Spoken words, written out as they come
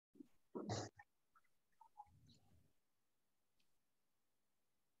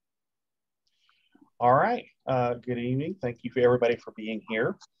All right. Good evening. Thank you for everybody for being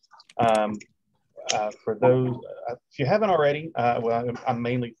here. Um, for those, if you haven't already, well, I'm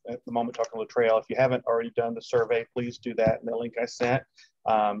mainly at the moment talking to Latrell. If you haven't already done the survey, please do that in the link I sent.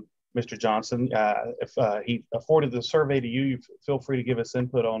 Mr. Johnson, if he afforded the survey to you, feel free to give us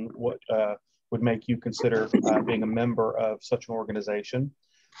input on what would make you consider being a member of such an organization.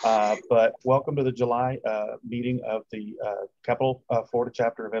 But welcome to the July meeting of the Capital Florida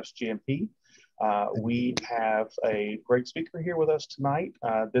chapter of SGMP. We have a great speaker here with us tonight.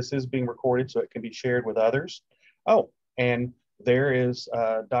 This is being recorded so it can be shared with others. Oh, and there is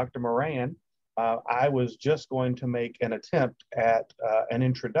Dr. Moran. I was just going to make an attempt at an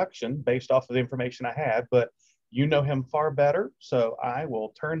introduction based off of the information I had, but you know him far better, so I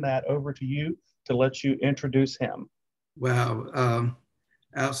will turn that over to you to let you introduce him. Wow,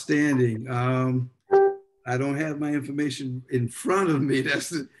 outstanding. I don't have my information in front of me. That's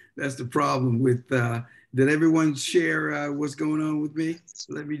the problem with, did everyone share what's going on with me?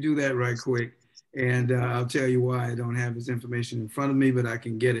 Let me do that right quick. And I'll tell you why I don't have this information in front of me, but I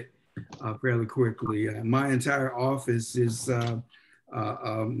can get it fairly quickly. My entire office is more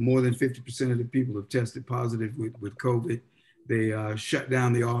than 50% of the people have tested positive with COVID. They shut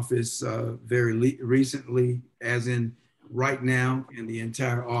down the office very recently, as in right now, and the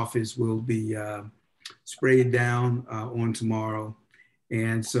entire office will be sprayed down on tomorrow.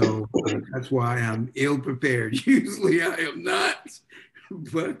 And so that's why I'm ill prepared. Usually I am not,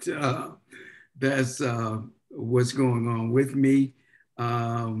 but that's what's going on with me.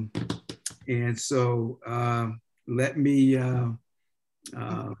 And so let me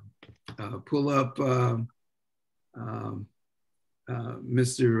pull up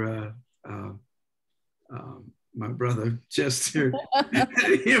Mr. My brother Chester.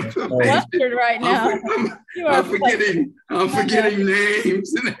 Flustered right now. I'm forgetting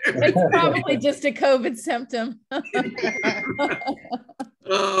names. It's probably just a COVID symptom.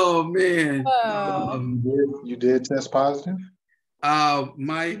 Oh man. You did test positive?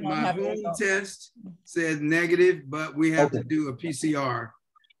 My home test said negative, but we have to do a PCR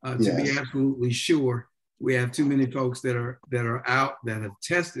to be absolutely sure. We have too many folks that are out that have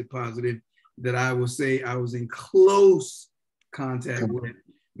tested positive that I will say I was in close contact with,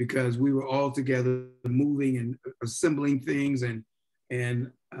 because we were all together moving and assembling things. And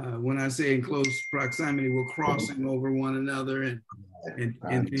when I say in close proximity, we're crossing over one another and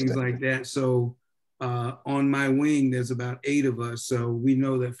things like that. So on my wing, there's about 8 of us. So we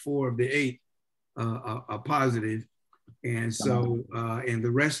know that 4 of the 8 are positive. And so, and the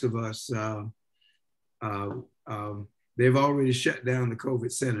rest of us, they've already shut down the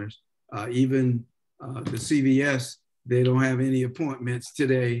COVID centers. Even the CVS, they don't have any appointments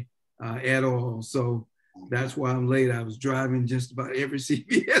today at all. So that's why I'm late. I was driving just about every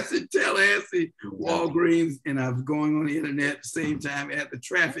CVS in Tallahassee, Walgreens, and I was going on the internet at the same time at the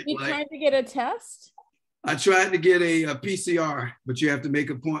traffic light. You trying to get a test? I tried to get a PCR, but you have to make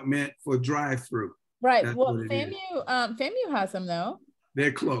an appointment for drive-through. Right. That's well, FAMU has them though.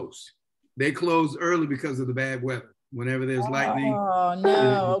 They're closed. They closed early because of the bad weather. Whenever there's lightning,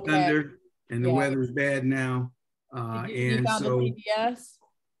 thunder, and the weather is bad now. You found a CVS?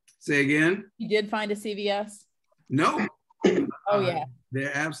 Say again? You did find a CVS? No. Oh yeah.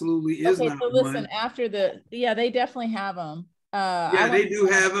 There absolutely is not. So listen, after they definitely have them. They do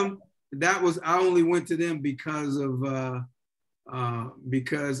have them. I only went to them because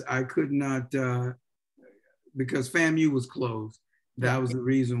I could not, because FAMU was closed. That was the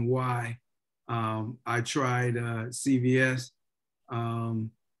reason why. I tried CVS,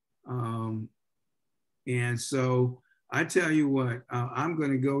 and so I tell you what, I'm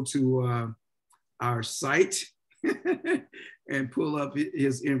going to go to our site and pull up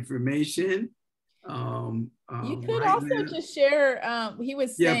his information. You could also just share. He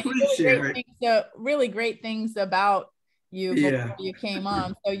was saying really great things about you before you came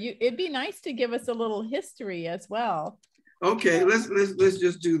on. So it'd be nice to give us a little history as well. Okay, let's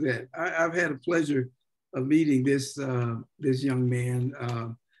just do that. I've had a pleasure of meeting this young man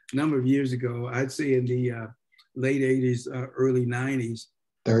a number of years ago. I'd say in the late 80s, early 90s.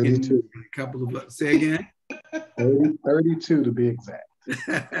 32. A couple of, say again? 32 to be exact.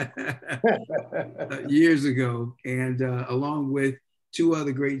 Years ago, and along with 2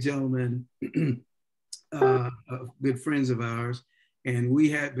 other great gentlemen, good friends of ours, and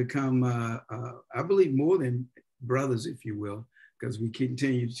we had become, I believe, more than brothers, if you will, because we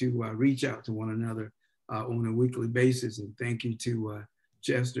continue to reach out to one another on a weekly basis. And thank you to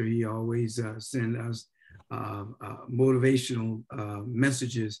Chester. He always sends us motivational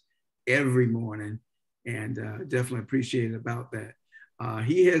messages every morning, and definitely appreciate about that.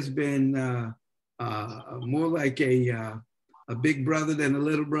 He has been more like a big brother than a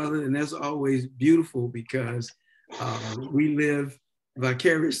little brother. And that's always beautiful because we live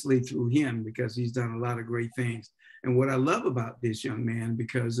vicariously through him because he's done a lot of great things. And what I love about this young man,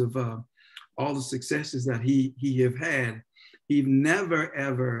 because of all the successes that he have had, he never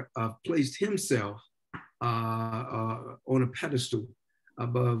ever placed himself on a pedestal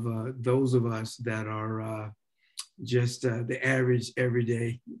above those of us that are just the average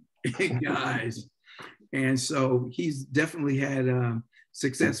everyday guys. And so he's definitely had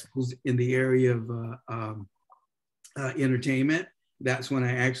successes in the area of entertainment. That's when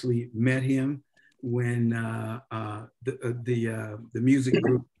I actually met him, when the music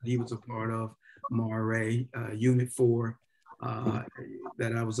group he was a part of, Mare, Unit 4,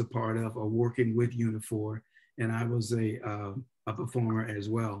 that I was a part of, or working with Unit 4. And I was a performer as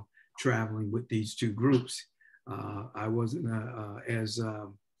well, traveling with these two groups. I wasn't as,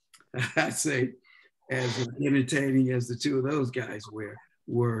 I'd say, as entertaining as the two of those guys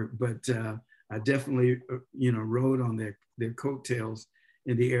were, but I definitely, rode on their coattails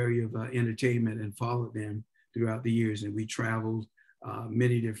in the area of entertainment and followed them throughout the years. And we traveled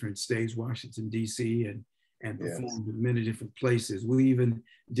many different states, Washington, D.C., and performed in many different places. We even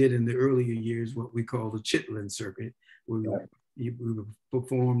did in the earlier years what we call the Chitlin circuit, where we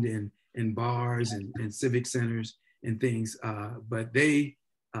performed in bars and civic centers and things. But they,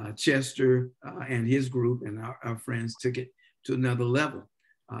 Chester and his group and our friends took it to another level,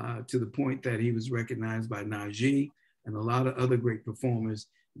 to the point that he was recognized by Najee and a lot of other great performers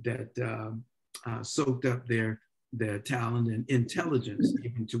that soaked up their talent and intelligence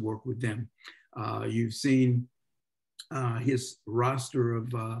even to work with them. You've seen his roster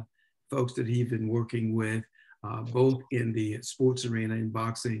of folks that he's been working with, both in the sports arena in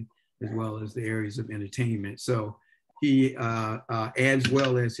boxing, as well as the areas of entertainment. So he, as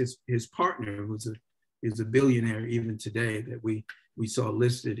well as his partner, who is a billionaire even today, that we saw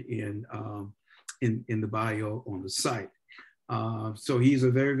listed in the bio on the site. So he's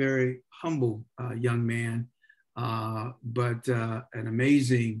a very, very humble young man, but an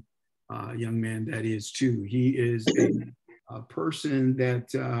amazing young man that is too. He is a person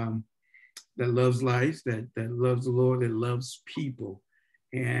that loves life, that loves the Lord, that loves people.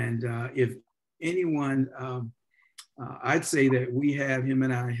 And if anyone, I'd say that him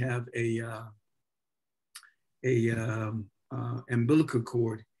and I have a umbilical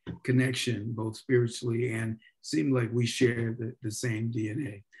cord connection, both spiritually, and seem like we share the same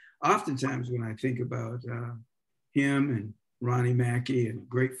DNA. Oftentimes when I think about him and Ronnie Mackey and a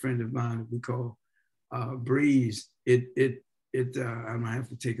great friend of mine we call Breeze, I might have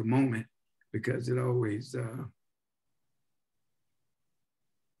to take a moment because it always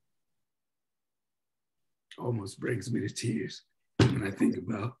almost brings me to tears when I think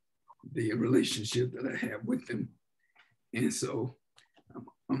about the relationship that I have with them. And so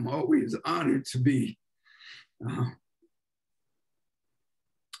I'm always honored to be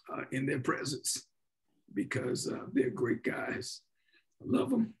in their presence because they're great guys. I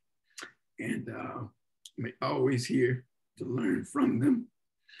love them. And I'm always here to learn from them.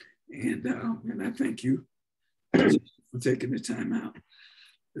 And I thank you for taking the time out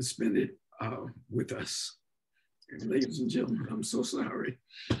to spend it with us. And ladies and gentlemen, I'm so sorry,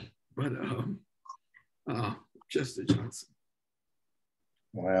 but Chester Johnson.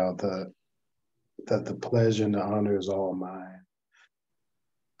 Well, the pleasure and the honor is all mine.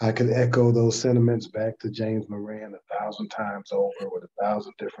 I could echo those sentiments back to James Moran 1,000 times over with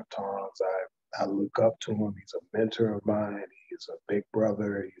 1,000 different tongues. I look up to him. He's a mentor of mine. He's a big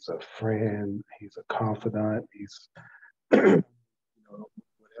brother. He's a friend. He's a confidant. He's, whatever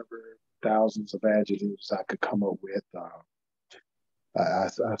thousands of adjectives I could come up with. I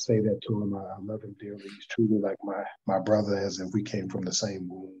say that to him. I love him dearly. He's truly like my brother, as if we came from the same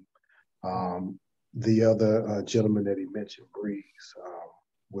womb. The other gentleman that he mentioned, Breeze,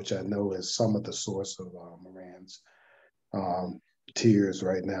 which I know is some of the source of Moran's tears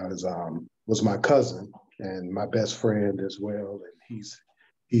right now, was my cousin and my best friend as well. And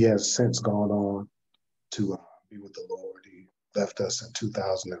he has since gone on to be with the Lord. He left us in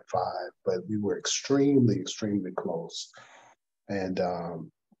 2005, but we were extremely, extremely close. And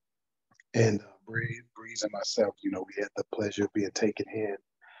Breeze and myself, we had the pleasure of being taken in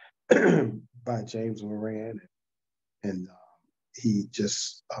by James Moran, and he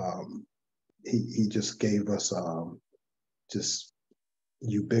just he just gave us just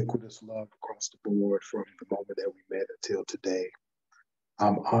ubiquitous love across the board from the moment that we met until today.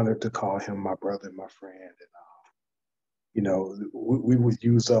 I'm honored to call him my brother and my friend, and we would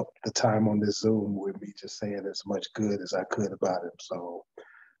use up the time on this Zoom with me just saying as much good as I could about him. So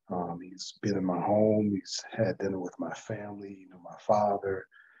He's been in my home. He's had dinner with my family, you know, my father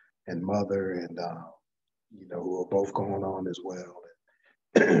and mother, and you know, who are both going on as well.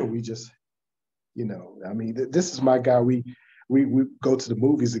 And we just, you know, I mean, this is my guy. We go to the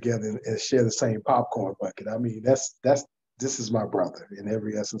movies together and share the same popcorn bucket. I mean, this is my brother in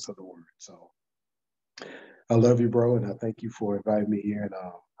every essence of the word. So I love you, bro, and I thank you for inviting me here. And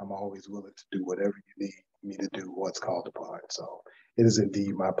I'm always willing to do whatever you need me to do what's called upon. So it is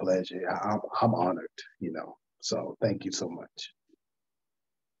indeed my pleasure. I'm honored, you know. So thank you so much.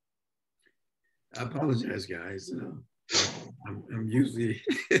 I apologize, guys. I'm usually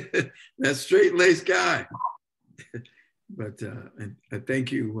that straight-laced guy. But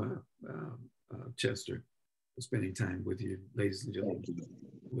thank you, Chester, for spending time with you, ladies and gentlemen.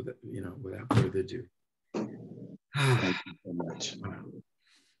 Without further ado. Thank you so much.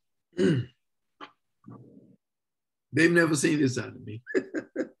 They've never seen this out of me.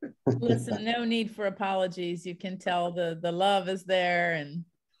 Listen, no need for apologies. You can tell the love is there and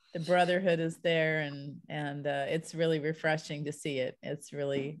the brotherhood is there, and it's really refreshing to see it. It's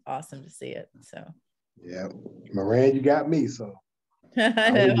really awesome to see it. So yeah, Moran, you got me. So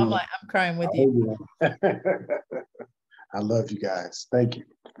I'm crying with you. I love you guys. Thank you.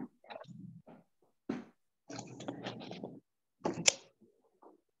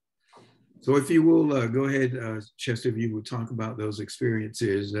 So if you will go ahead, Chester, if you will talk about those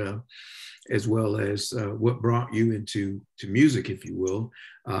experiences as well as what brought you into music, if you will,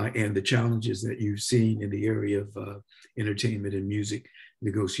 and the challenges that you've seen in the area of entertainment and music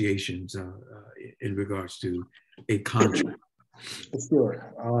negotiations in regards to a contract.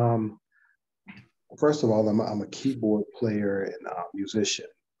 Sure. First of all, I'm a keyboard player and musician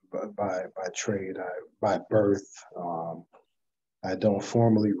by trade, by birth. I don't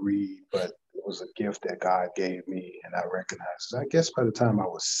formally read, but it was a gift that God gave me, and I recognized it. I guess by the time I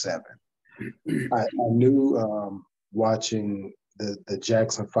was 7, I knew watching the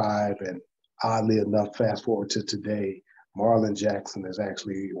Jackson 5, and oddly enough, fast forward to today, Marlon Jackson is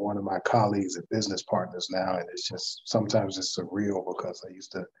actually one of my colleagues and business partners now, and it's just sometimes it's surreal because I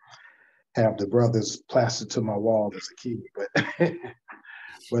used to have the brothers plastered to my wall as a kid,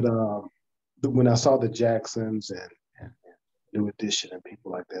 but when I saw the Jacksons and New Edition and people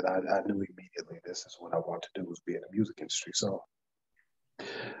like that, I knew immediately this is what I want to do, was be in the music industry. So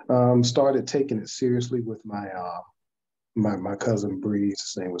started taking it seriously with my cousin Breeze.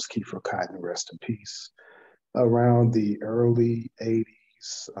 His name was Kiefer Cotton, rest in peace. Around the early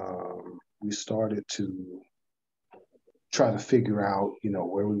 80s, we started to try to figure out, you know,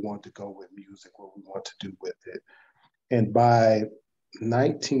 where we want to go with music, what we want to do with it. And by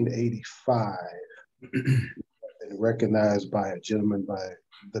 1985, recognized by a gentleman by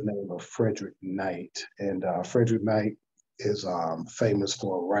the name of Frederick Knight. And Frederick Knight is famous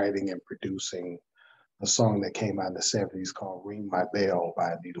for writing and producing a song that came out in the 70s called Ring My Bell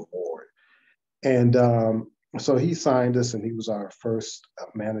by Anita Ward. And so he signed us, and he was our first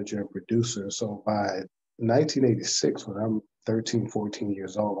manager and producer. So by 1986, when I'm 13, 14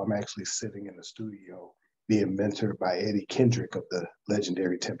 years old, I'm actually sitting in the studio being mentored by Eddie Kendrick of the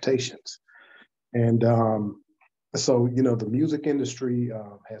legendary Temptations. And so, you know, the music industry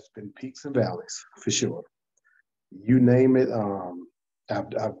has been peaks and valleys, for sure. You name it,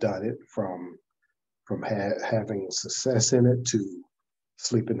 I've done it, from having success in it, to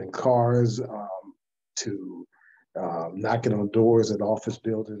sleeping in cars, to knocking on doors at office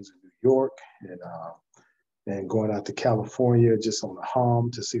buildings in New York, and going out to California just on a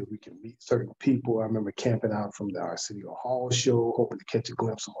hum to see if we can meet certain people. I remember camping out from the Arsenio Hall show, hoping to catch a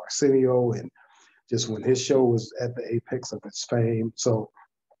glimpse of Arsenio, and just when his show was at the apex of its fame. So,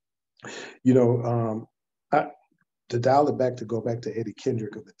 you know, to dial it back, to go back to Eddie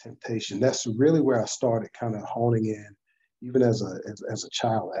Kendrick of the Temptation, that's really where I started kind of honing in, even as a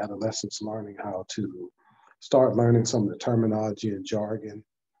child, adolescence, learning how to start learning some of the terminology and jargon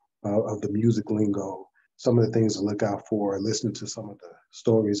of the music lingo, some of the things to look out for, listening to some of the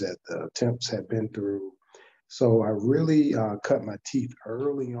stories that the Temps had been through. So I really cut my teeth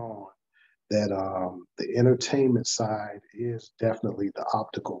early on that the entertainment side is definitely the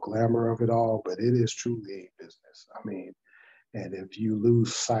optical glamour of it all, but it is truly a business. I mean, and if you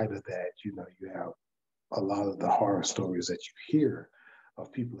lose sight of that, you know, you have a lot of the horror stories that you hear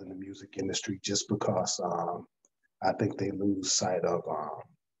of people in the music industry, just because I think they lose sight of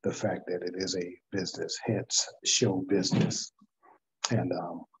the fact that it is a business, hence show business. And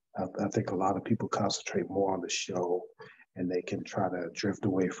I think a lot of people concentrate more on the show, and they can try to drift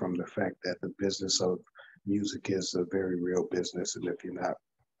away from the fact that the business of music is a very real business. And if you're not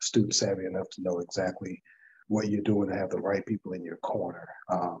student savvy enough to know exactly what you're doing to have the right people in your corner.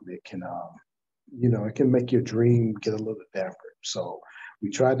 It can, it can make your dream get a little damper. So we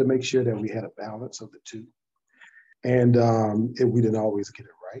tried to make sure that we had a balance of the two. And we didn't always get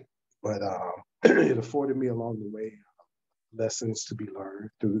it right, but it afforded me along the way lessons to be learned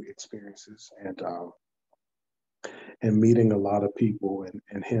through experiences and meeting a lot of people.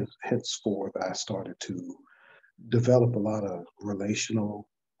 And henceforth, I started to develop a lot of relationships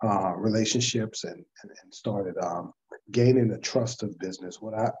and started gaining the trust of business.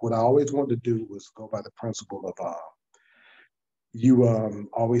 What I always wanted to do was go by the principle of you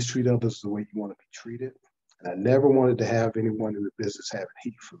always treat others the way you want to be treated. And I never wanted to have anyone in the business having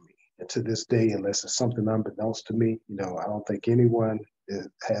heat for me. And to this day, unless it's something unbeknownst to me, I don't think anyone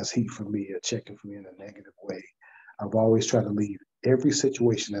has heat for me or checking for me in a negative way. I've always tried to leave every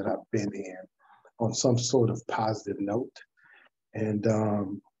situation that I've been in on some sort of positive note. And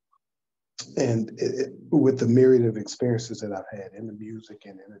with the myriad of experiences that I've had in the music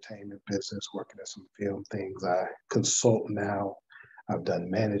and entertainment business, working at some film things, I consult now, I've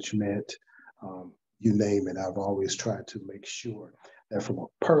done management, you name it. I've always tried to make sure that from a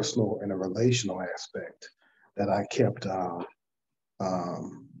personal and a relational aspect that I kept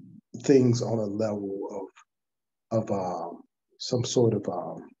things on a level of some sort of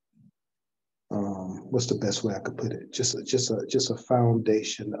what's the best way I could put it? Just a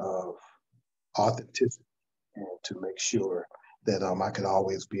foundation of authenticity, and to make sure that I could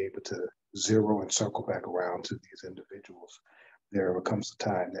always be able to zero and circle back around to these individuals. There comes a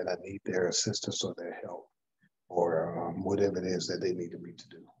time that I need their assistance or their help, or whatever it is that they needed me to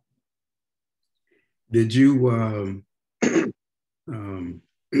do. Did you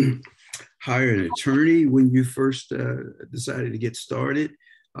hire an attorney when you first decided to get started?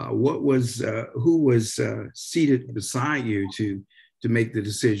 Who was seated beside you to make the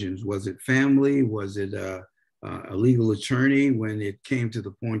decisions? Was it family? Was it a legal attorney when it came to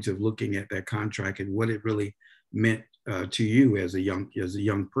the point of looking at that contract and what it really meant to you as a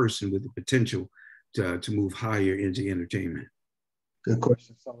young person with the potential to move higher into entertainment? Good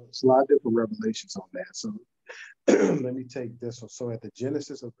question. So it's a lot of different revelations on that. So let me take this one. So at the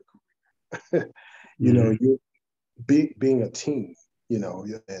genesis of the career, you being a teen,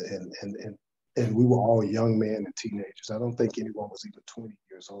 and we were all young men and teenagers. I don't think anyone was even 20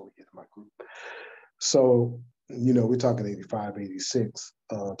 years old yet in my group. So, we're talking 85, 86.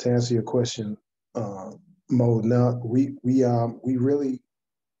 To answer your question, Mo, no, we were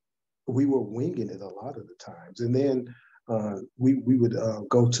winging it a lot of the times. And then we would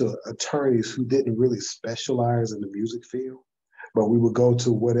go to attorneys who didn't really specialize in the music field, but we would go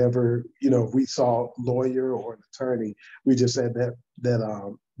to whatever, if we saw lawyer or an attorney, we just at that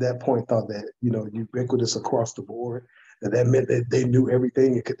point thought that, ubiquitous across the board, that meant that they knew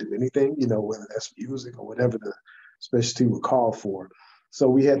everything and could do anything, whether that's music or whatever the specialty would call for. So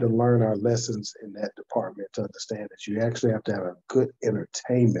we had to learn our lessons in that department to understand that you actually have to have a good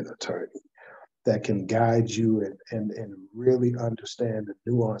entertainment attorney that can guide you and really understand the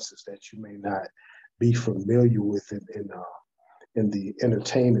nuances that you may not be familiar with in the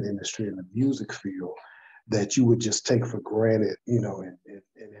entertainment industry, in the music field, that you would just take for granted, in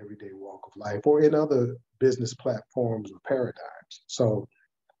everyday walk of life or in other business platforms or paradigms. So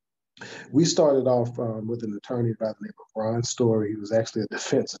we started off with an attorney by the name of Ron Story. He was actually a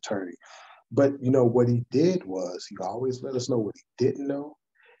defense attorney. But, what he did was he always let us know what he didn't know.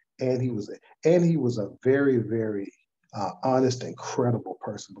 And he was a very, very honest and credible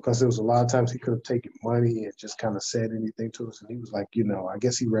person, because there was a lot of times he could have taken money and just kind of said anything to us. And he was like, I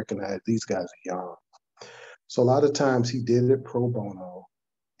guess he recognized these guys are young. So a lot of times he did it pro bono,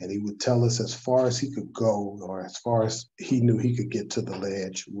 and he would tell us as far as he could go, or as far as he knew he could get to the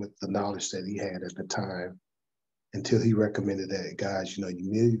ledge with the knowledge that he had at the time, until he recommended that, guys, you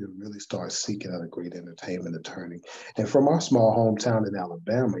need to really start seeking out a great entertainment attorney. And from our small hometown in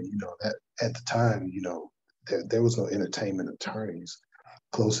Alabama, that at the time, there was no entertainment attorneys.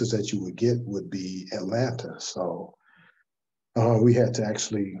 Closest that you would get would be Atlanta. So we had to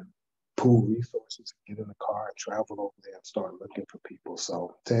actually pool resources and get in the car and travel over there and start looking for people.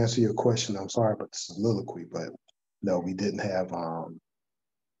 So to answer your question, I'm sorry about the soliloquy, but no, we didn't have an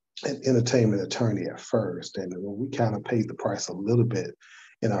entertainment attorney at first. And we kind of paid the price a little bit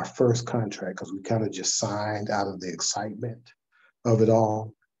in our first contract, because we kind of just signed out of the excitement of it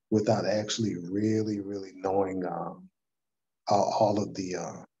all without actually really, really knowing all of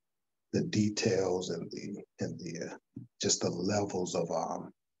the details and the just the levels of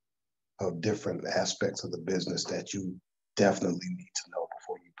different aspects of the business that you definitely need to know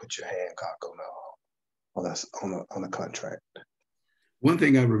before you put your Hancock on a contract. One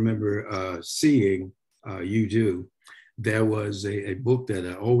thing I remember seeing you do. There was a book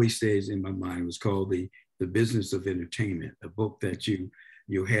that always stays in my mind. It was called The Business of Entertainment, a book that you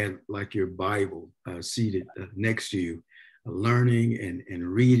had like your Bible seated next to you, learning and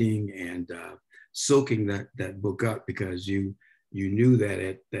reading and soaking that book up, because you knew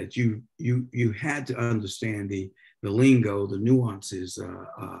that you had to understand the lingo, the nuances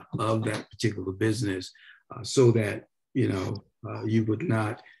of that particular business, so that you would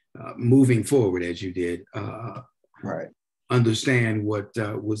not moving forward as you did right, understand what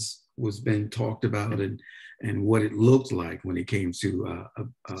was being talked about and what it looked like when it came to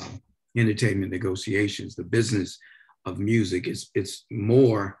entertainment negotiations. The business of music it's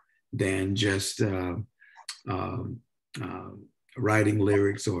more than just writing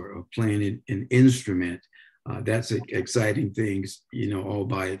lyrics or playing an instrument. That's exciting things, all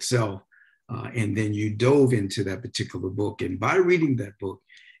by itself. And then you dove into that particular book, and by reading that book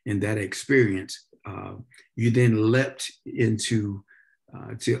and that experience, you then leapt into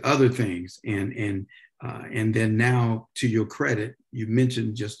to other things, and then now, to your credit, you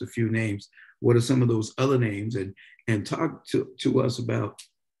mentioned just a few names. What are some of those other names, and talk to us about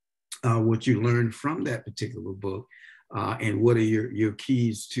what you learned from that particular book, and what are your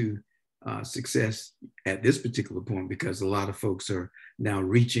keys to success at this particular point, because a lot of folks are now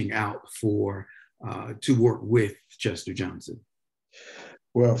reaching out for to work with Chester Johnson.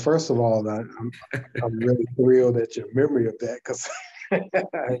 Well, first of all, I'm really thrilled at your memory of that, because I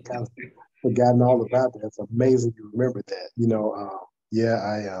kind of forgotten all about that. It's amazing you remember that.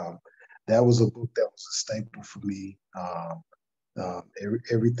 That was a book that was a staple for me.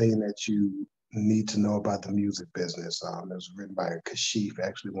 Everything that you need to know about the music business. It was written by Kashif,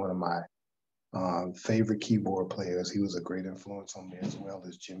 actually one of my favorite keyboard players. He was a great influence on me, as well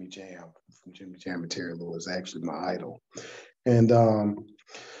as Jimmy Jam from Jimmy Jam and Terry Lewis, actually my idol. And through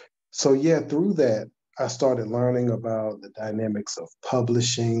that, I started learning about the dynamics of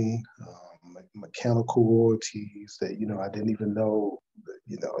publishing, mechanical royalties that, I didn't even know,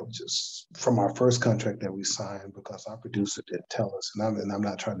 just from our first contract that we signed, because our producer didn't tell us. And I'm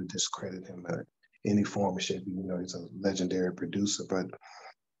not trying to discredit him in any form or shape. He's a legendary producer, but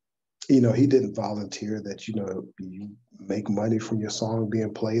he didn't volunteer that, you make money from your song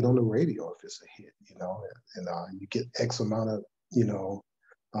being played on the radio if it's a hit, and you get X amount of,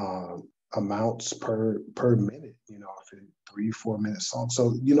 amounts per minute, if it's 3-4 minute song.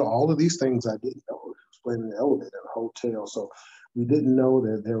 So, all of these things I didn't know. It was played in an elevator, in a hotel. So we didn't know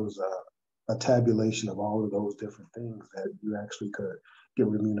that there was a tabulation of all of those different things that you actually could get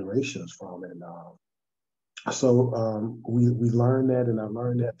remunerations from. And we learned that, and I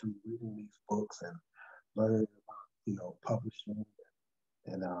learned that through reading these books and learning about, publishing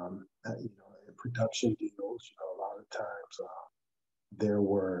and production deals. A lot of times there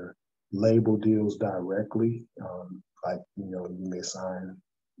were label deals directly, like, you may sign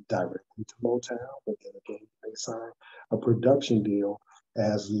directly to Motown, but then again, you may sign a production deal,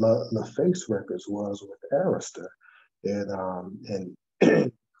 as LaFace Records was with Arista. And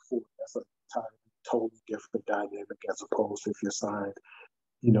that's a totally different dynamic, as opposed to if you're signed,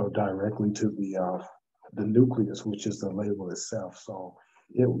 directly to the nucleus, which is the label itself. So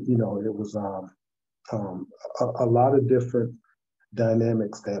it was a lot of different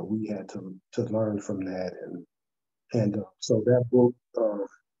dynamics that we had to learn from that, and so that book,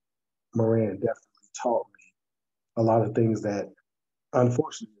 Moran, definitely taught me a lot of things that,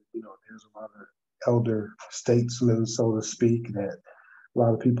 unfortunately, there's a lot of elder statesmen, so to speak, that a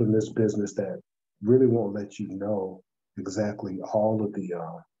lot of people in this business that really won't let you know exactly all of the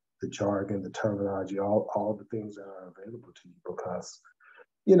jargon, the terminology, all the things that are available to you, because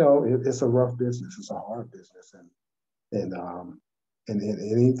it's a rough business, it's a hard business, and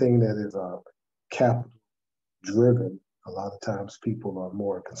anything that is capital driven, a lot of times people are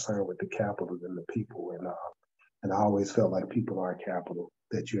more concerned with the capital than the people, and I always felt like people are capital,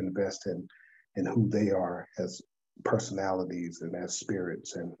 that you invest in who they are as personalities and as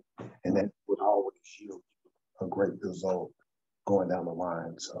spirits, and that would always yield a great result going down the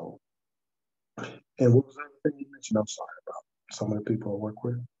line. So, and what was the other thing you mentioned? I'm sorry, about some of the people I work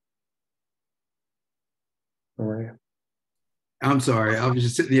with. Maria? I'm sorry, I was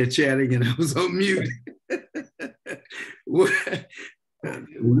just sitting there chatting and I was on mute. The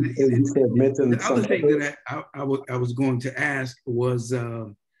other thing that I was going to ask was,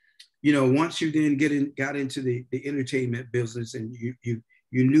 once you then got into the entertainment business, and you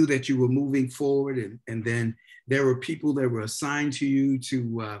knew that you were moving forward, and then there were people that were assigned to you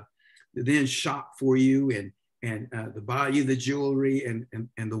to then shop for you and to buy you the jewelry and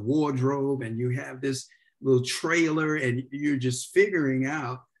the wardrobe, and you have this little trailer, and you're just figuring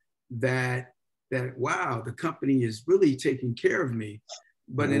out that that, wow, the company is really taking care of me.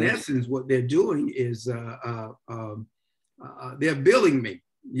 But in essence, what they're doing is they're billing me,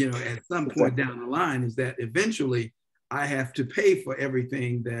 at some point down the line, is that eventually I have to pay for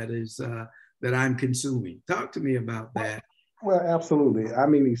everything that is that I'm consuming. Talk to me about that. Well, absolutely. I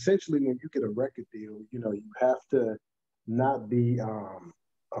mean, essentially, when you get a record deal, you have to not be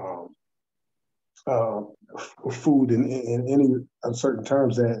food in any uncertain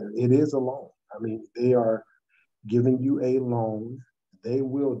terms that it is a loan. I mean, they are giving you a loan. They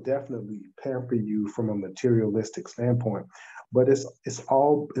will definitely pamper you from a materialistic standpoint, but it's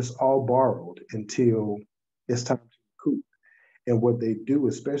all borrowed until it's time to recoup. And what they do,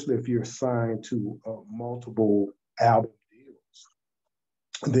 especially if you're signed to multiple album deals,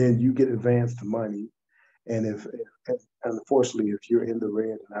 then you get advanced money. And if unfortunately, if you're in the red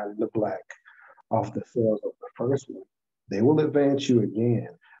and not in the black off the sales of the first one, they will advance you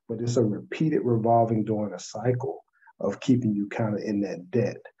again. But it's a repeated revolving during a cycle of keeping you kind of in that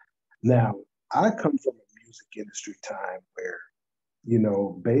debt. Now, I come from a music industry time where,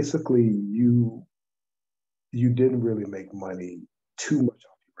 basically you didn't really make money too much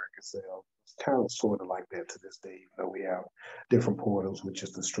off your record sale. It's kind of sort of like that to this day, even though we have different portals, which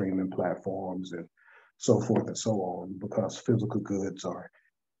is the streaming platforms and so forth and so on, because physical goods are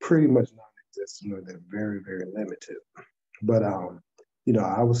pretty much non-existent, or they're very, very limited. But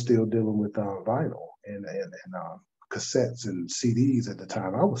I was still dealing with vinyl and cassettes and CDs at the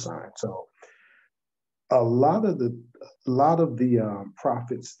time I was signed. So a lot of the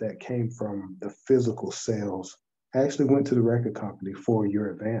profits that came from the physical sales actually went to the record company for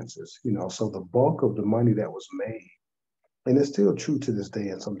your advances. So the bulk of the money that was made, and it's still true to this day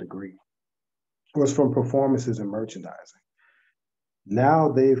in some degree, was from performances and merchandising. Now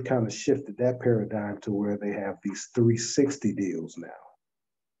they've kind of shifted that paradigm to where they have these 360 deals now.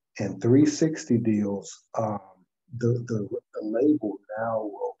 And 360 deals, the label now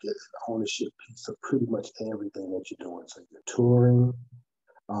will get an ownership piece of pretty much everything that you're doing. So you're touring,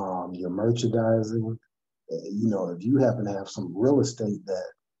 your merchandising. If you happen to have some real estate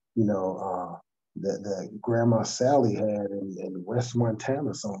that, that Grandma Sally had in West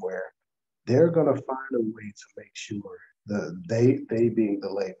Montana somewhere, they're gonna find a way to make sure they being the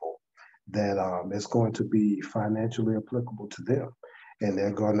label, that it's going to be financially applicable to them, and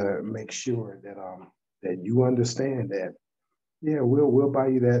they're gonna make sure that that you understand that, yeah, we'll buy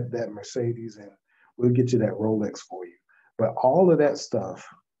you that Mercedes and we'll get you that Rolex for you, but all of that stuff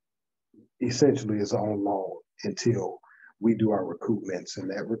essentially is on loan until we do our recoupments, and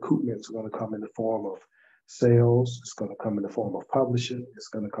that recoupment is going to come in the form of sales. It's going to come in the form of publishing. It's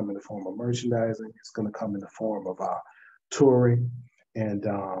going to come in the form of merchandising. It's going to come in the form of touring, and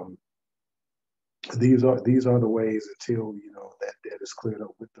these are the ways until that debt is cleared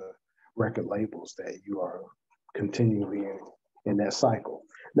up with the record labels, that you are continually in that cycle.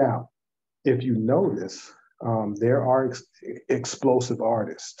 Now, if you notice, there are explosive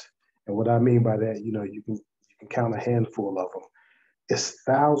artists, and what I mean by that, you can count a handful of them. It's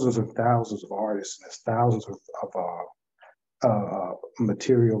thousands and thousands of artists, and it's thousands of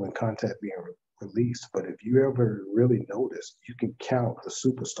material and content being released. But if you ever really notice, you can count the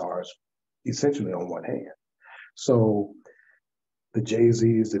superstars essentially on one hand. So the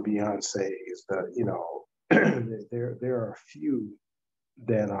Jay-Z's, the Beyonce's, there are a few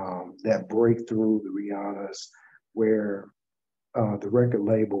that break through, the Rihanna's, where the record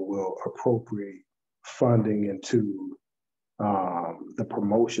label will appropriate funding into the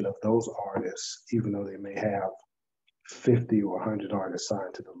promotion of those artists, even though they may have 50 or 100 artists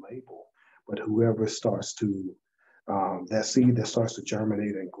signed to the label. But whoever starts to, that seed that starts to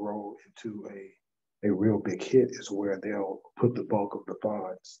germinate and grow into a real big hit is where they'll put the bulk of the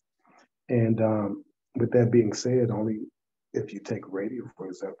funds. And with that being said, only if you take radio, for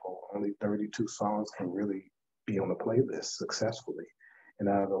example, only 32 songs can really be on the playlist successfully. And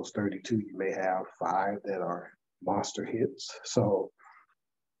out of those 32, you may have 5 that are monster hits. So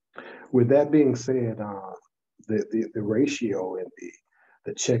with that being said, the ratio and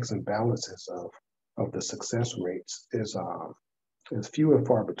the checks and balances of the success rates is few and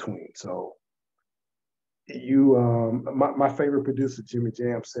far between. So my favorite producer, Jimmy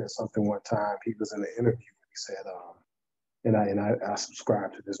Jam, said something one time. He was in an interview and he said, and I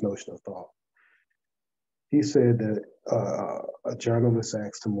subscribe to this notion of thought. He said that a journalist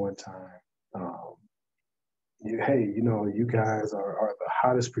asked him one time, hey, you guys are the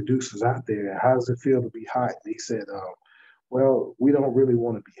hottest producers out there. How does it feel to be hot? And he said, well, we don't really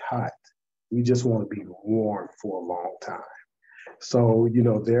want to be hot. We just want to be warm for a long time. So,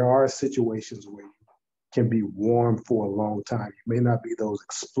 there are situations where you can be warm for a long time. You may not be those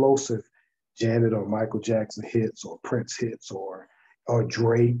explosive Janet or Michael Jackson hits or Prince hits or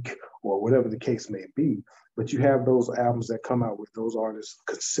Drake or whatever the case may be. But you have those albums that come out with those artists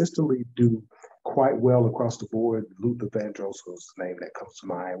consistently do quite well across the board. Luther Vandross was the name that comes to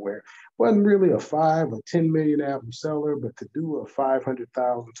mind, where it wasn't really a 5 or 10 million album seller, but could do a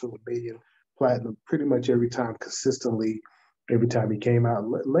 500,000 to a million platinum pretty much every time consistently, every time he came out.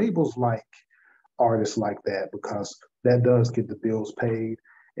 Labels like artists like that because that does get the bills paid,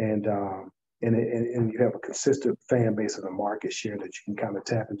 and you have a consistent fan base and a market share that you can kind of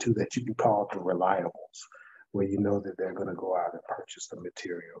tap into, that you can call the reliables, where you know that they're going to go out and purchase the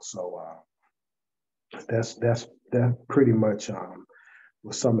material. So that's pretty much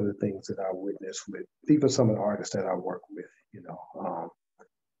was some of the things that I witnessed with even some of the artists that I work with,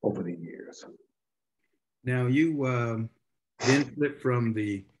 over the years. Now you then flipped from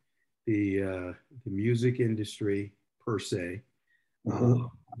the music industry per se,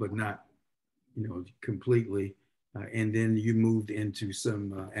 but not completely, and then you moved into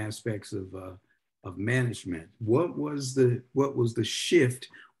some aspects of management. What was the shift,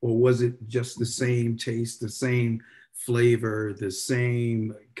 or was it just the same taste, the same flavor, the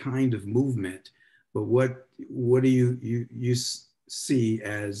same kind of movement? But what do you see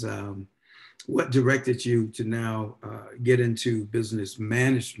as what directed you to now get into business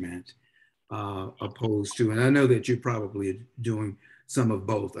management opposed to, and I know that you're probably doing some of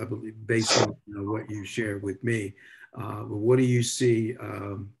both, I believe, based on what you shared with me. But what do you see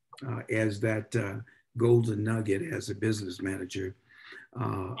as that golden nugget as a business manager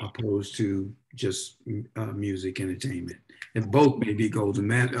opposed to just music entertainment? And both may be golden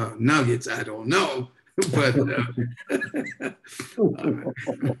nuggets, I don't know. But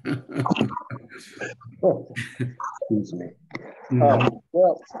excuse me.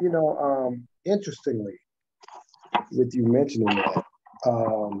 Well, interestingly, with you mentioning that,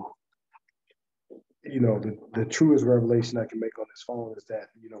 the truest revelation I can make on this phone is that,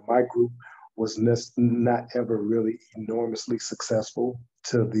 my group was not ever really enormously successful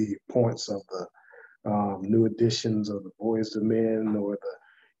to the points of the new editions of the Boys II Men, or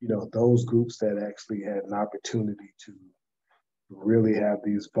those groups that actually had an opportunity to really have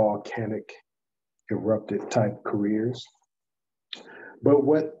these volcanic erupted type careers. But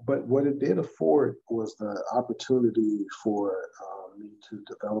what it did afford was the opportunity for me to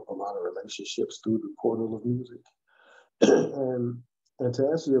develop a lot of relationships through the portal of music. and to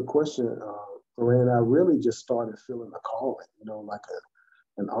answer your question, Lorraine, I really just started feeling a calling, like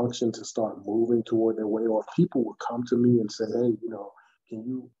an unction to start moving toward their way, or people would come to me and say, hey, can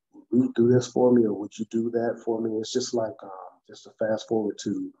you read through this for me, or would you do that for me? It's just like, just to fast forward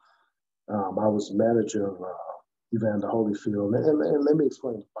to, I was manager of Evander Holyfield, and let me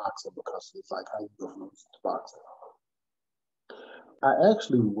explain boxing, because it's like how you go from music to boxing. I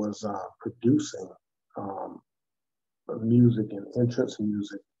actually was producing music and entrance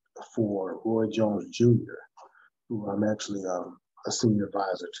music for Roy Jones Jr., who I'm actually a senior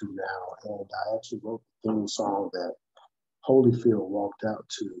advisor to now, and I actually wrote the theme song that Holyfield walked out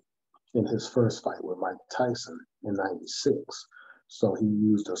to in his first fight with Mike Tyson in '96. So he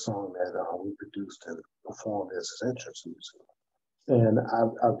used a song that we produced and performed as his entrance music. And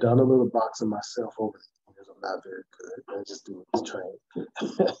I've done a little boxing myself over the years. I'm not very good. I just do it to train.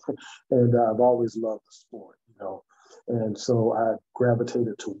 And I've always loved the sport, And so I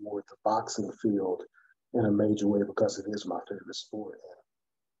gravitated toward the boxing field in a major way because it is my favorite sport.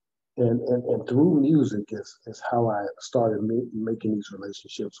 And through music is how I started making these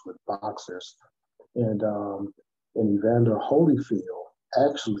relationships with boxers. And Evander Holyfield,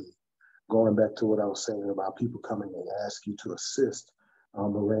 actually, going back to what I was saying about people coming and ask you to assist,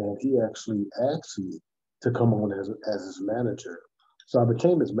 Moran, he actually asked me to come on as his manager. So I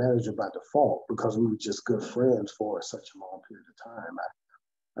became his manager by default because we were just good friends for such a long period of time.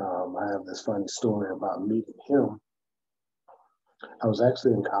 I have this funny story about meeting him. I was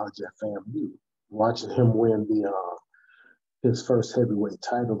actually in college at FAMU, watching him win his first heavyweight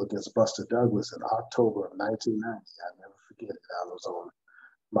title against Buster Douglas in October of 1990. I never forget it.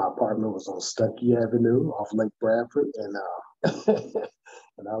 My apartment was on Stuckey Avenue off Lake Bradford, and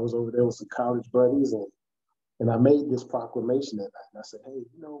and I was over there with some college buddies, and I made this proclamation that night. And I said, hey,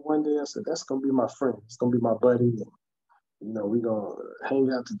 one day I said, that's gonna be my friend. It's gonna be my buddy, and we're gonna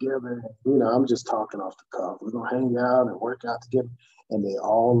hang out together. I'm just talking off the cuff. We're gonna hang out and work out together, and they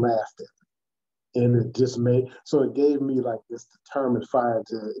all laughed at me. And it just it gave me like this determined fire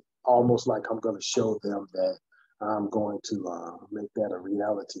to almost like I'm going to show them that I'm going to make that a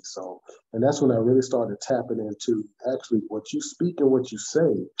reality. So, and that's when I really started tapping into actually what you speak and what you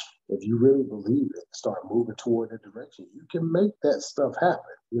say. If you really believe it, start moving toward that direction, you can make that stuff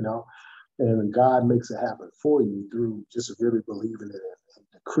happen, And God makes it happen for you through just really believing it and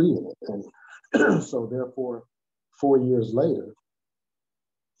decreeing it. And so therefore, 4 years later,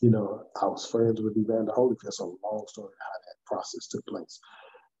 I was friends with Evander Holyfield. It's a long story how that process took place.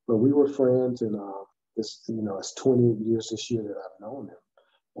 But we were friends, and it's 20 years this year that I've known him.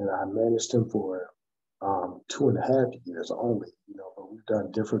 And I managed him for 2.5 years only, but we've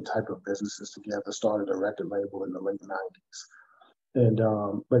done different type of businesses together, started a record label in the late 90s. And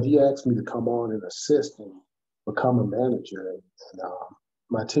but he asked me to come on and assist and become a manager. And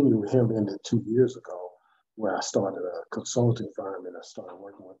my tenure with him ended 2 years ago, where I started a consulting firm and I started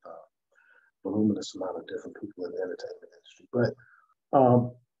working with a voluminous amount of different people in the entertainment industry. But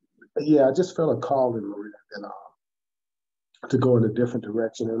yeah, I just felt a call in Maria and to go in a different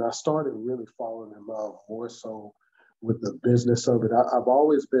direction. And I started really falling in love more so with the business of it. I've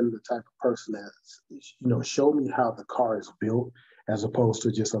always been the type of person that, show me how the car is built, as opposed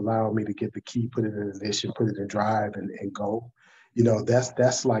to just allow me to get the key, put it in ignition, put it in drive and go.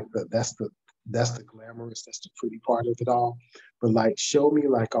 That's like that's the glamorous, that's the pretty part of it all. But like, show me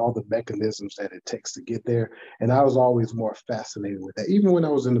like all the mechanisms that it takes to get there. And I was always more fascinated with that. Even when I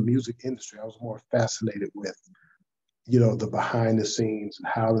was in the music industry, I was more fascinated with, the behind the scenes and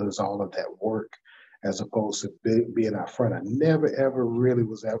how does all of that work, as opposed to being out front. I never, ever really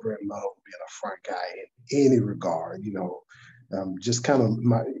was ever in love with being a front guy in any regard, just kind of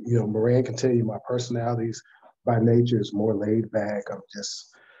my, Moran can tell you my personalities by nature is more laid back. I'm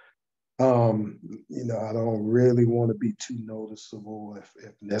just, I don't really want to be too noticeable if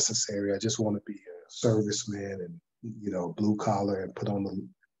necessary. I just want to be a serviceman and, blue collar and put on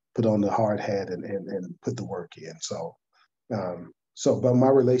the hard hat and put the work in. But my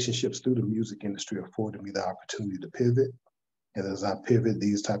relationships through the music industry afforded me the opportunity to pivot. And as I pivot,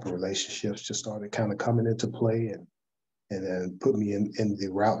 these type of relationships just started kind of coming into play and then put me in the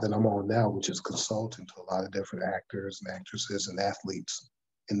route that I'm on now, which is consulting to a lot of different actors and actresses and athletes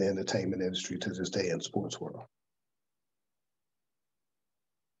in the entertainment industry to this day in sports world.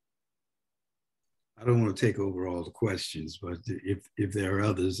 I don't want to take over all the questions, but if there are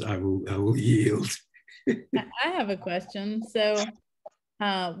others, I will yield. I have a question. So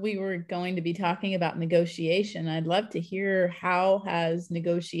we were going to be talking about negotiation. I'd love to hear, how has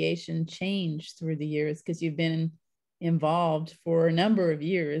negotiation changed through the years? Because you've been involved for a number of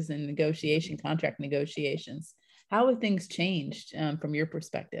years in negotiation, contract negotiations. How have things changed from your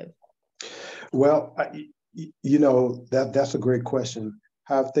perspective? Well, that's a great question.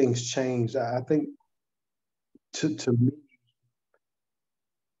 How have things changed? I think to me,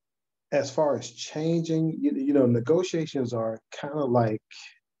 as far as changing, negotiations are kind of like,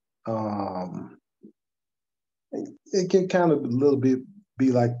 it can kind of a little bit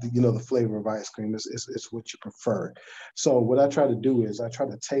be like, the flavor of ice cream. It's what you prefer. So what I try to do is I try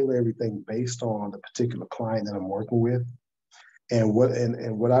to tailor everything based on the particular client that I'm working with and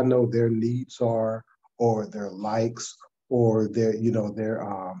what I know their needs are, or their likes, or their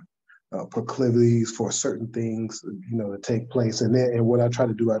proclivities for certain things, to take place. And what I try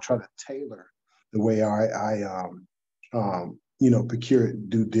to do, I try to tailor the way I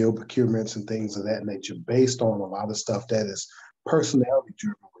do deal procurements and things of that nature based on a lot of stuff that is personality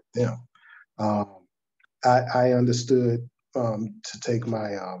driven with them. I understood to take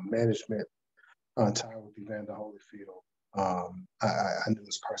my management time with Evander Holyfield. I knew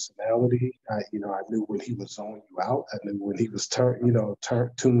his personality. I knew when he was zoning you out. I knew when he was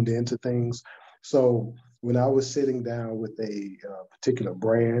tuned into things. So when I was sitting down with a particular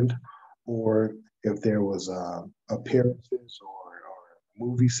brand, or if there was appearances or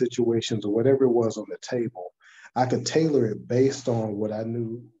movie situations or whatever it was on the table, I could tailor it based on what I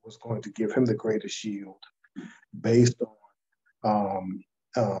knew was going to give him the greatest yield, based on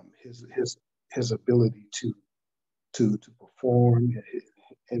his ability to perform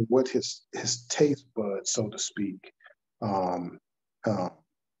and what his taste buds, so to speak, what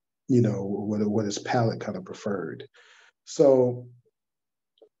his palate kind of preferred. So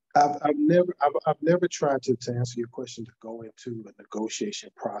I've never tried to answer your question to go into a negotiation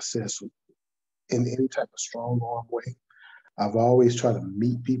process in any type of strong arm way. I've always tried to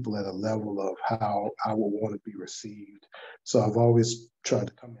meet people at a level of how I would want to be received. So I've always tried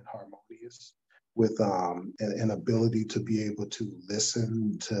to come in harmonious with an ability to be able to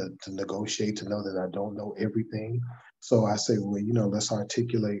listen, to negotiate, to know that I don't know everything. So I say, well, let's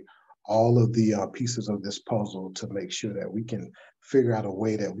articulate all of the pieces of this puzzle to make sure that we can figure out a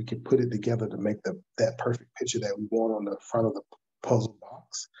way that we can put it together to make that perfect picture that we want on the front of the puzzle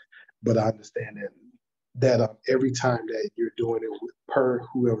box. But I understand that every time that you're doing it per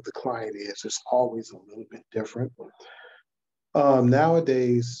whoever the client is, it's always a little bit different.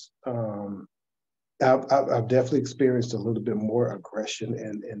 Nowadays, I've definitely experienced a little bit more aggression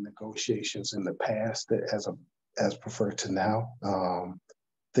in negotiations in the past as preferred to now.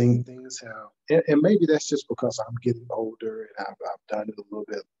 Things have, and maybe that's just because I'm getting older and I've done it a little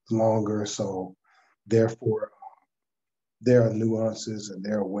bit longer. So therefore, there are nuances and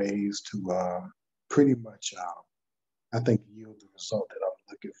there are ways to pretty much, I think, yield the result that I'm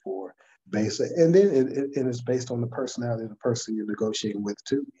looking for. And then and it's based on the personality of the person you're negotiating with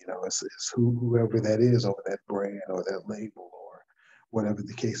too. You know, it's whoever that is over that brand or that label or whatever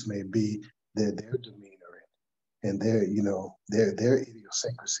the case may be, their demeanor and their, you know, their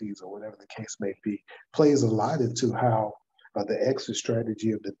idiosyncrasies or whatever the case may be plays a lot into how the exit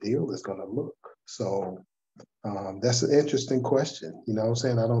strategy of the deal is going to look. So that's an interesting question. You know what I'm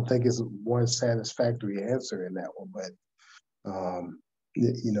saying? I don't think it's one satisfactory answer in that one, but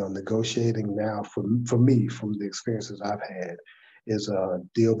you know, negotiating now for me, from the experiences I've had, is a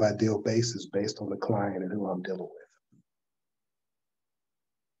deal by deal basis based on the client and who I'm dealing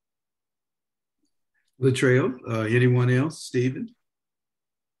with. Latrell, anyone else? Stephen?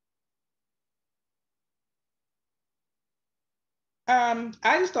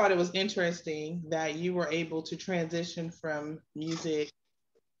 I just thought it was interesting that you were able to transition from music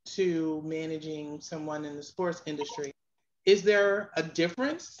to managing someone in the sports industry. Is there a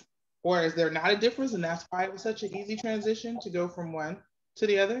difference, or is there not a difference, and that's why it was such an easy transition to go from one to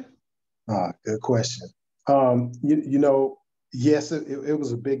the other? Good question. You know, yes, it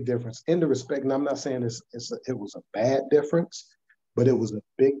was a big difference in the respect, and I'm not saying it was a bad difference, but it was a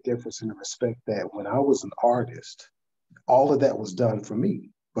big difference in the respect that when I was an artist, all of that was done for me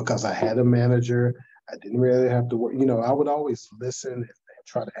because I had a manager. I didn't really have to work. You know, I would always listen and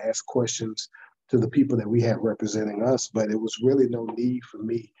try to ask questions to the people that we had representing us, but it was really no need for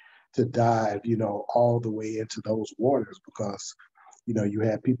me to dive, you know, all the way into those waters because, you know, you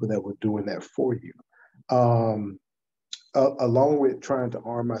had people that were doing that for you. Along with trying to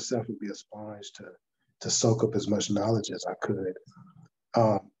arm myself and be a sponge to soak up as much knowledge as I could.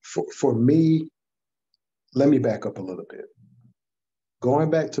 For me, let me back up a little bit. Going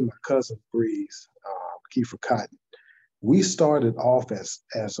back to my cousin Breeze, Kiefer Cotton, we started off as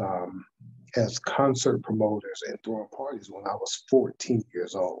concert promoters and throwing parties when I was 14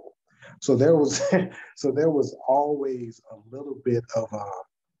 years old. So there was always a little bit of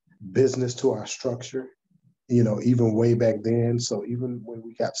business to our structure, you know, even way back then. So even when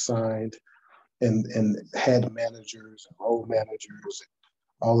we got signed and had managers and road managers,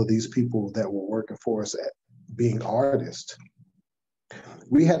 all of these people that were working for us at being artists,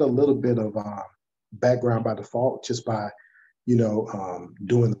 we had a little bit of background by default just by, you know,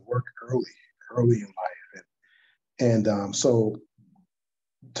 doing the work early in life. And so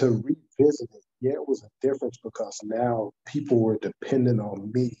to revisit it, yeah, it was a difference because now people were dependent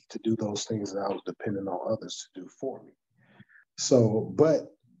on me to do those things that I was dependent on others to do for me. So, but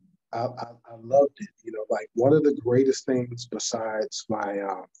I loved it. You know, like one of the greatest things besides my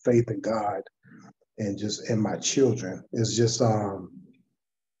faith in God and just in my children is just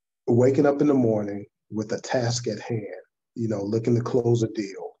waking up in the morning with a task at hand, you know, looking to close a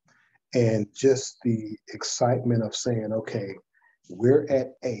deal, and just the excitement of saying, okay, we're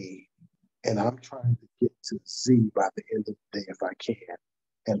at A and I'm trying to get to Z by the end of the day if I can.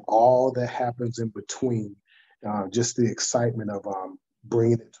 And all that happens in between, just the excitement of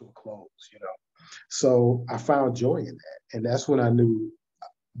bringing it to a close, you know. So I found joy in that. And that's when I knew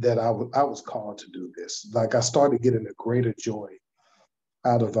that I was called to do this. Like I started getting a greater joy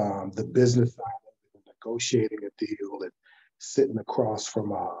out of the business side of it, negotiating a deal and sitting across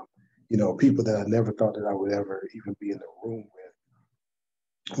from, you know, people that I never thought that I would ever even be in the room with.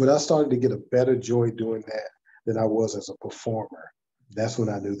 When I started to get a better joy doing that than I was as a performer, that's when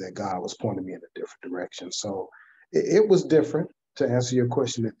I knew that God was pointing me in a different direction. So it was different. To answer your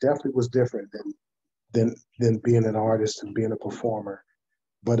question, it definitely was different than being an artist and being a performer.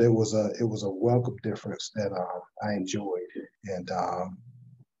 But it was a welcome difference that I enjoyed. And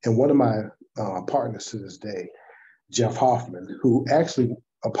one of my partners to this day, Jeff Hoffman, who actually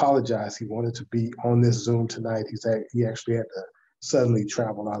apologized. He wanted to be on this Zoom tonight. He actually had to suddenly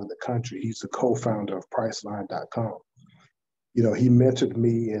travel out of the country. He's the co-founder of Priceline.com. You know, he mentored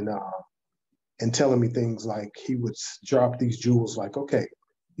me in telling me things like he would drop these jewels like, okay,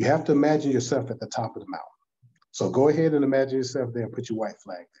 you have to imagine yourself at the top of the mountain. So go ahead and imagine yourself there and put your white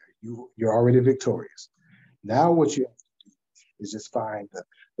flag there. You're already victorious. Now what you have to do is just find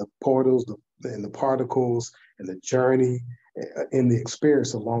the portals and the particles and the journey and the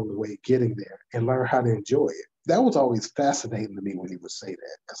experience along the way getting there and learn how to enjoy it. that was always fascinating to me when he would say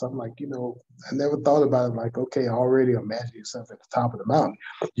that, because I'm like, I never thought about it like, okay, already imagine yourself at the top of the mountain.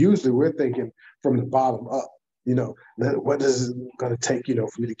 Usually we're thinking from the bottom up, what is it going to take,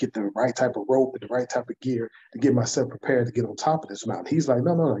 for me to get the right type of rope and the right type of gear to get myself prepared to get on top of this mountain. He's like,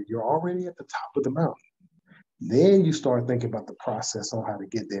 no, you're already at the top of the mountain. Then you start thinking about the process on how to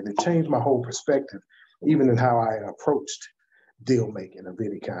get there. And it changed my whole perspective, even in how I approached deal making of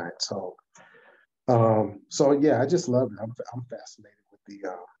any kind. So yeah, I just love it. I'm fascinated with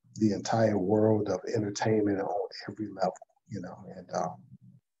the entire world of entertainment on every level,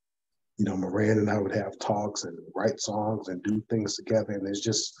 and Moran and I would have talks and write songs and do things together. And it's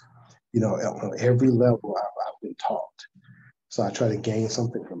just, on every level I've been taught. So I try to gain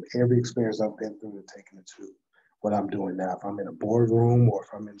something from every experience I've been through and taking it to what I'm doing now. If I'm in a boardroom or if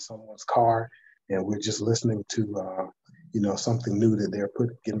I'm in someone's car and we're just listening to, something new that they're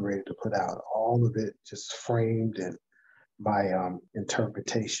getting ready to put out, all of it just framed in my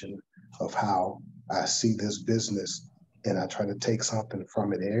interpretation of how I see this business. And I try to take something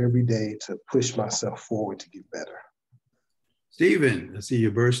from it every day to push myself forward to get better. Stephen, I see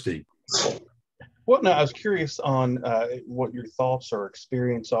you bursting. Well, no, I was curious on what your thoughts or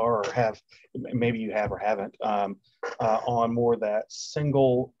experience are, or maybe you have or haven't, on more that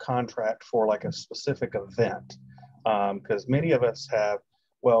single contract for like a specific event. Because many of us have,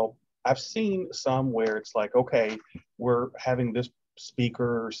 I've seen some where it's like, okay, we're having this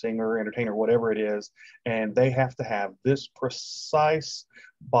speaker, singer, entertainer, whatever it is, and they have to have this precise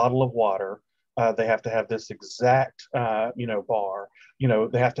bottle of water. They have to have this exact, bar.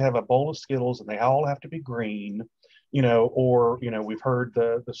 They have to have a bowl of Skittles, and they all have to be green. Or we've heard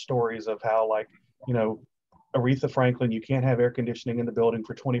the stories of how, like, Aretha Franklin, you can't have air conditioning in the building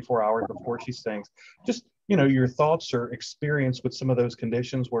for 24 hours before she sings. Just your thoughts or experience with some of those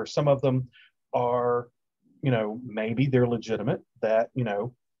conditions, where some of them are, maybe they're legitimate, that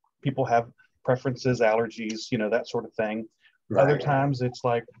people have preferences, allergies, that sort of thing. Right. Other times it's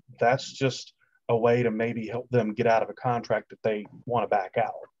like that's just a way to maybe help them get out of a contract that they want to back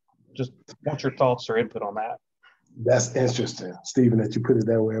out. Just want your thoughts or input on that. That's interesting, Stephen, that you put it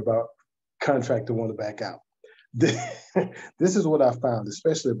that way about contract to want to back out. This is what I found,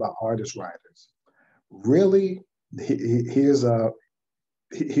 especially about artist writers. Really, here's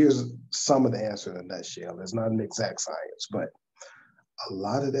some of the answer in a nutshell. It's not an exact science, but a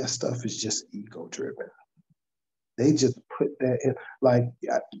lot of that stuff is just ego driven. They just put that in,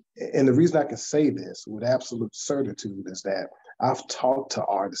 and the reason I can say this with absolute certitude is that I've talked to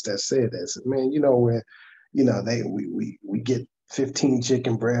artists that said that, man, we get 15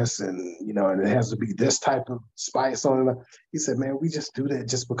 chicken breasts and it has to be this type of spice on it. He said, man, we just do that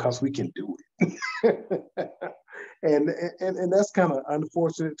just because we can do it. and that's kind of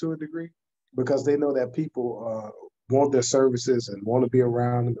unfortunate to a degree, because they know that people want their services and want to be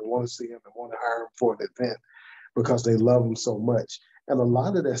around them and want to see them and want to hire them for an event because they love them so much. And a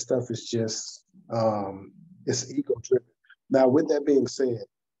lot of that stuff is just, it's ego driven. Now, with that being said,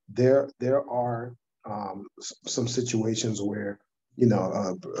 there are some situations where,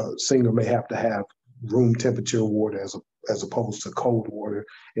 a singer may have to have room temperature water as opposed to cold water.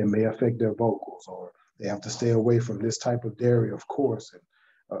 It may affect their vocals, or they have to stay away from this type of dairy, of course, and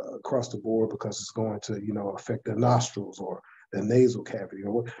across the board, because it's going to, affect their nostrils or their nasal cavity,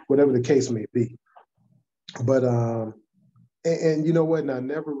 or whatever the case may be. But, and you know what, and I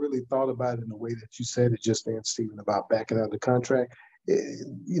never really thought about it in the way that you said it just then, Stephen, about backing out of the contract.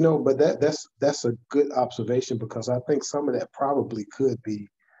 But that's a good observation, because I think some of that probably could be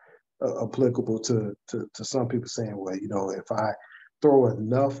applicable to some people saying, well, if I throw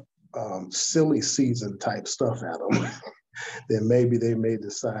enough silly season type stuff at them, then maybe they may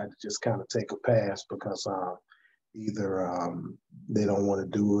decide to just kind of take a pass, because either they don't want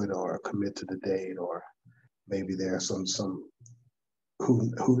to do it or commit to the date, or maybe there's some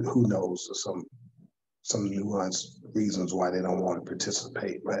who knows, some nuanced reasons why they don't want to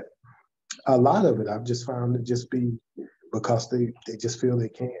participate. But a lot of it I've just found to just be because they just feel they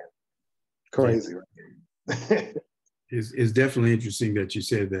can. Crazy, right? It's definitely interesting that you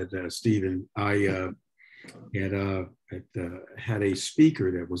said that, Stephen. I had a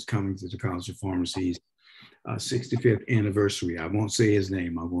speaker that was coming to the College of Pharmacy's 65th anniversary. I won't say his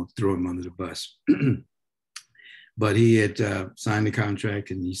name. I won't throw him under the bus. But he had signed the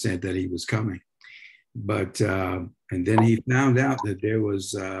contract, and he said that he was coming. But and then he found out that there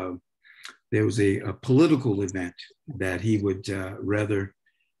was a political event that he would rather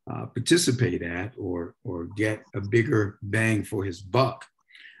participate at, or get a bigger bang for his buck,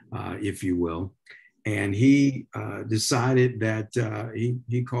 if you will. And he decided that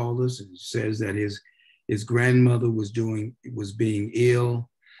he called us and says that his his grandmother was being ill.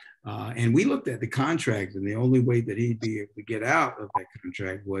 And we looked at the contract, and the only way that he'd be able to get out of that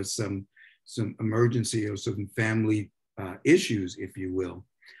contract was some emergency or some family issues, if you will.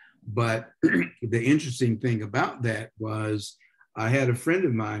 But the interesting thing about that was I had a friend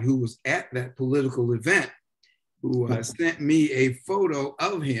of mine who was at that political event who sent me a photo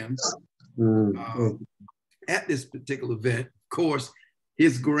of him at this particular event. Of course,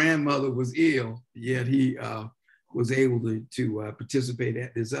 his grandmother was ill, yet he was able to participate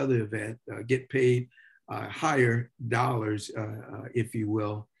at this other event, get paid higher dollars, if you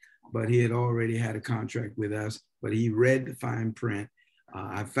will. But he had already had a contract with us, but he read the fine print.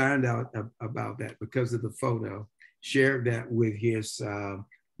 I found out about that because of the photo, shared that with his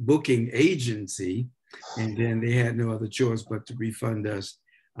booking agency, and then they had no other choice but to refund us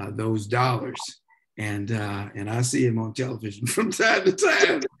those dollars. And I see him on television from time to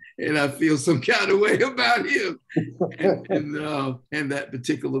time, and I feel some kind of way about him and that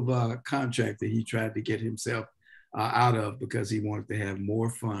particular contract that he tried to get himself out of because he wanted to have more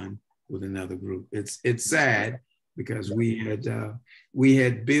fun with another group. It's sad because we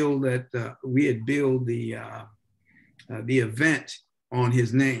had billed the event on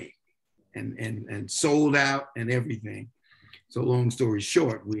his name and sold out and everything. So long story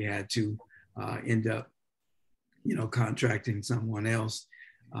short, we had to end up, contracting someone else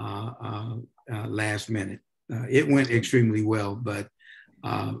last minute. It went extremely well, but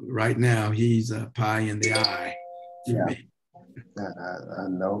right now he's a pie in the eye for me. I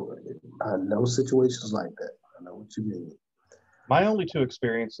know situations like that. I know what you mean. My only two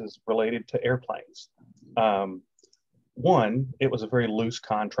experiences related to airplanes. One, it was a very loose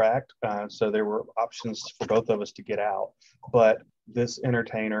contract, so there were options for both of us to get out. But this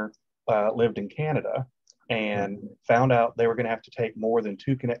entertainer lived in Canada and found out they were going to have to take more than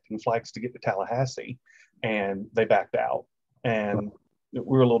 2 connecting flights to get to Tallahassee, and they backed out. And we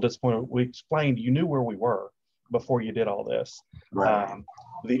were a little disappointed. We explained, you knew where we were before you did all this. Right.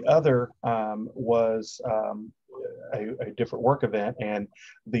 The other was a different work event, and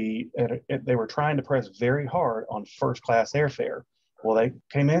they were trying to press very hard on first class airfare. Well, they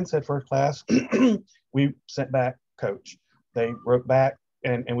came in, said first class. We sent back coach. They wrote back,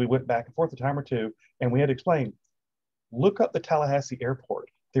 and we went back and forth a time or two, and we had to explain, look up the Tallahassee airport.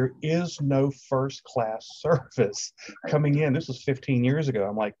 There is no first class service coming in. This was 15 years ago.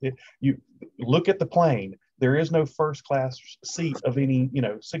 I'm like, you look at the plane. There is no first class seat of any,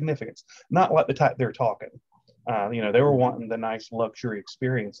 significance. Not like the type they're talking. They were wanting the nice luxury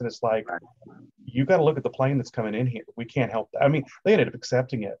experience. And it's like, you got to look at the plane that's coming in here. We can't help that. I mean, they ended up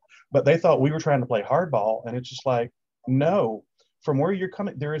accepting it, but they thought we were trying to play hardball. And it's just like, no, from where you're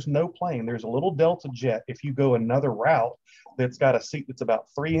coming, there is no plane. There's a little Delta jet. If you go another route that's got a seat that's about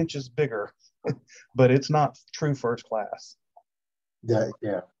 3 inches bigger, but it's not true first class. Yeah.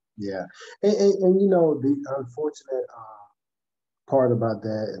 And the unfortunate part about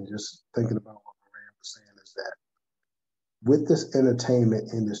that, and just thinking about what Moran was saying, is that with this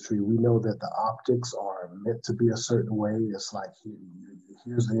entertainment industry, we know that the optics are meant to be a certain way. It's like,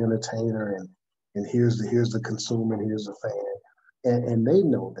 here's the entertainer, and here's the consumer, and here's the fan, and they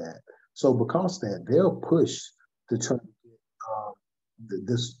know that. So because that, they'll push to try to get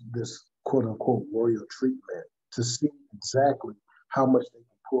this quote unquote royal treatment to see exactly how much they can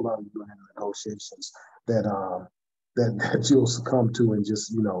pull out of you in negotiations that you'll succumb to, and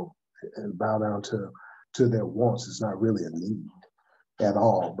just and bow down to their wants. It's not really a need at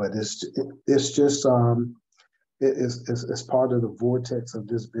all, but it's just it's part of the vortex of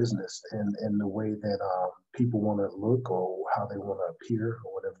this business, and the way that people want to look, or how they want to appear,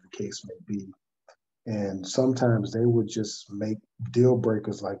 or whatever the case may be. And sometimes they would just make deal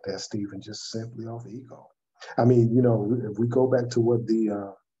breakers like that, Stephen, just simply off ego. I mean, if we go back to what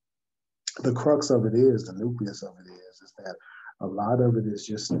the crux of it is, the nucleus of it is that a lot of it is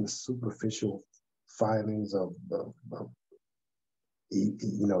just in superficial filings of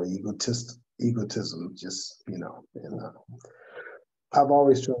egotism, just, and I've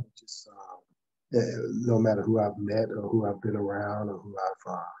always tried to just, no matter who I've met or who I've been around or who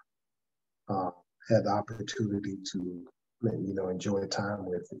I've had the opportunity to, enjoy time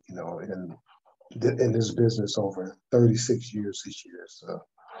with, in this business over 36 years this year. So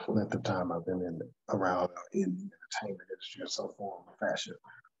length of time I've been around in the entertainment industry in some form or fashion.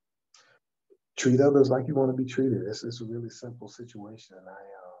 Treat others like you want to be treated. It's a really simple situation.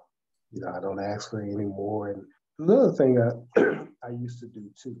 And I don't ask for any more. And another thing I used to do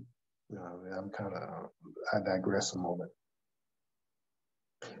too, I digress a moment,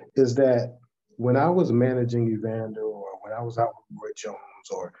 is that when I was managing Evander, or when I was out with Roy Jones,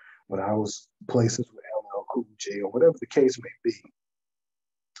 or when I was places with Cool J, or whatever the case may be.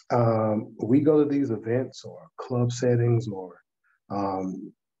 We go to these events or club settings, or I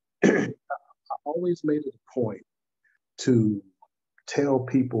always made it a point to tell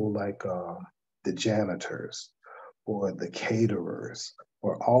people like the janitors or the caterers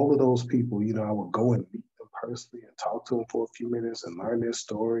or all of those people, you know, I would go and meet them personally and talk to them for a few minutes and learn their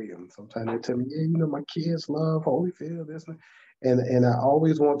story. And sometimes they tell me, yeah, you know, my kids love Holyfield, this and I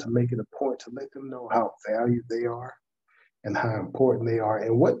always want to make it a point to let them know how valued they are and how important they are.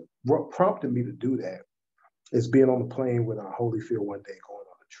 And what prompted me to do that is being on the plane with Holyfield one day going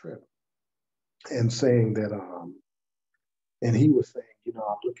on a trip and saying that, and he was saying, you know,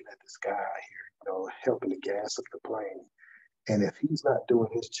 I'm looking at this guy here, you know, helping to gas up the plane. And if he's not doing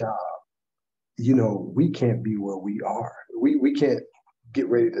his job, you know, we can't be where we are. We can't get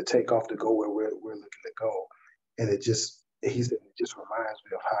ready to take off to go where we're looking to go. And he said, it just reminds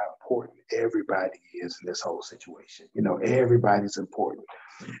me of how important everybody is in this whole situation. You know, everybody's important.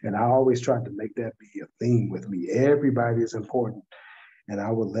 And I always tried to make that be a theme with me. Everybody is important. And I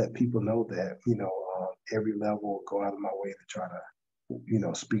would let people know that, you know, every level, go out of my way to try to, you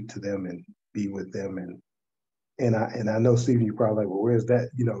know, speak to them and be with them. And I know, Stephen, you're probably like, well, where's that,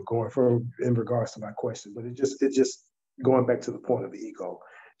 you know, going from in regards to my question? But it just going back to the point of the ego,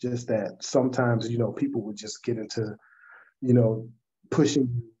 just that sometimes, you know, people would just get into, you know, pushing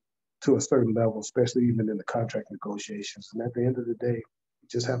you to a certain level, especially even in the contract negotiations. And at the end of the day, you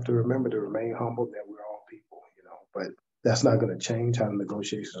just have to remember to remain humble, that we're all people, you know, but that's not going to change how the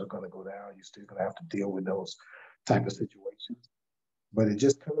negotiations are going to go down. You're still going to have to deal with those type of situations. But it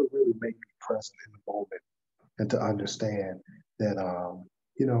just kind of really made me present in the moment and to understand that,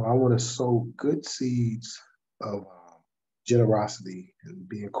 you know, I want to sow good seeds of generosity and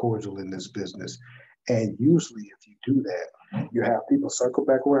being cordial in this business. And usually if you do that, you have people circle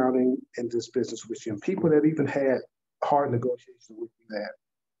back around in this business with you, and people that even had hard negotiations with you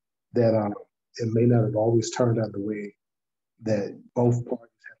that it may not have always turned out the way that both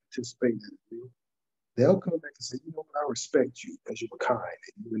parties have anticipated it will. They'll come back and say, you know what, I respect you because you were kind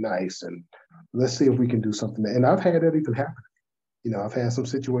and you were nice, and let's see if we can do something. And I've had that even happen. You know, I've had some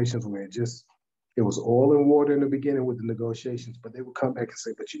situations where it was oil and water in the beginning with the negotiations, but they would come back and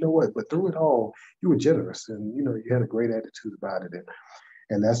say, but you know what, but through it all, you were generous and, you know, you had a great attitude about it.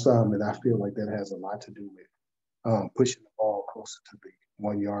 And that's, and I feel like that has a lot to do with pushing the ball closer to the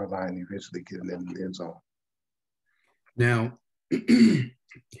 1 yard line and eventually getting in the end zone. Now,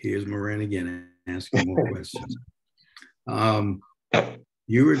 here's Moran again asking more questions.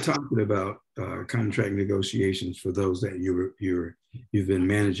 You were talking about contract negotiations for those that you've been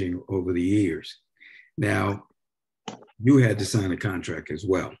managing over the years. Now, you had to sign a contract as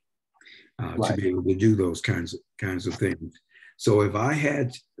well right. to be able to do those kinds of things. So, if I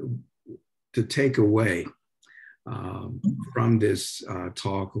had to take away from this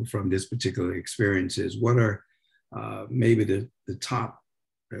talk or from this particular experiences, what are maybe the top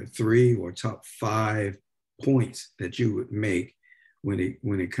 3 or top 5 points that you would make when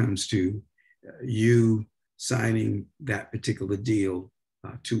it comes to you signing that particular deal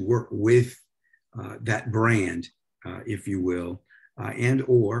to work with that brand, if you will, and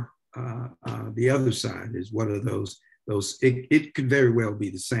or the other side is, what are those it could very well be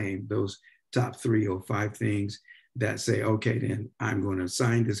the same, those top 3 or 5 things that say, okay, then I'm going to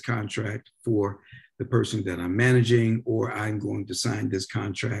sign this contract for the person that I'm managing, or I'm going to sign this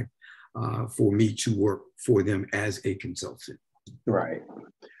contract for me to work for them as a consultant. Right.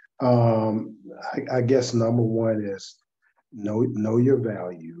 I guess number 1 is know your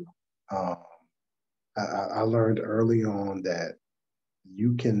value. I learned early on that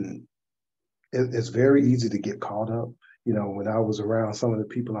it's very easy to get caught up. You know, when I was around some of the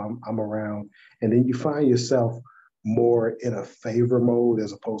people I'm around, and then you find yourself more in a favor mode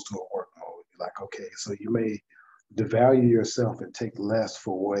as opposed to a work mode. You're like, okay, so you may devalue yourself and take less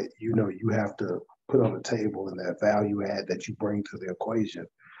for what you know you have to put on the table and that value add that you bring to the equation,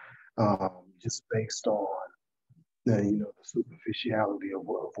 just based on the superficiality of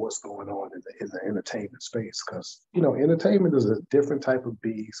what's going on in the entertainment space. Because, you know, entertainment is a different type of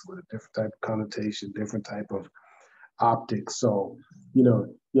beast with a different type of connotation, different type of optics. So, you know,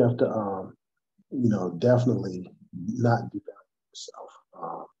 you have to, definitely not devalue yourself.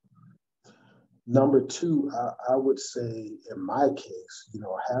 Number 2, I would say in my case, you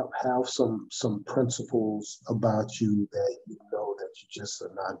know, have some principles about you that you know that you just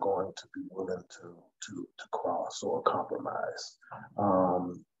are not going to be willing to cross or compromise.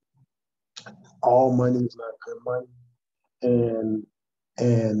 All money is not good money,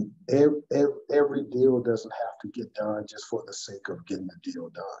 and every deal doesn't have to get done just for the sake of getting the deal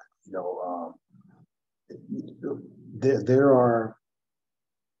done. You know, there are,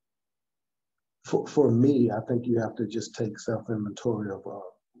 for me, I think you have to just take self-inventory of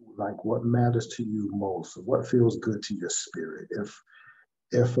like what matters to you most, what feels good to your spirit.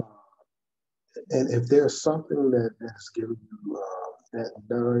 If and if there's something that's giving you that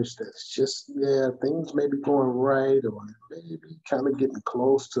nourish, that's just, yeah, things may be going right, or maybe kind of getting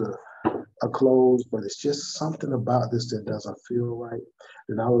close to a close, but it's just something about this that doesn't feel right,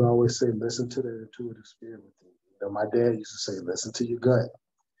 then I would always say, listen to the intuitive spirit within you. You know, my dad used to say, listen to your gut.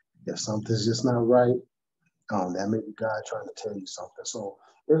 If something's just not right, that may be God trying to tell you something. So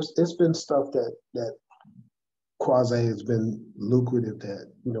it's been stuff that quasi has been lucrative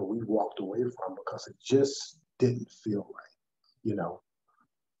that, you know, we walked away from because it just didn't feel right, you know.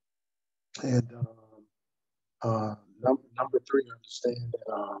 And number three, understand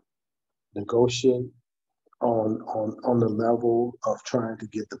that negotiate on the level of trying to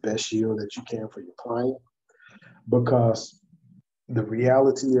get the best yield that you can for your client, because the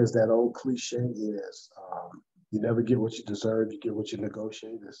reality is that old cliche is you never get what you deserve, you get what you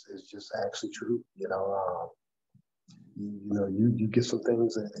negotiate. Is just actually true. You know, you get some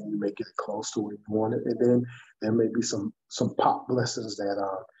things and you may get close to where you want it, and then there may be some pop blessings that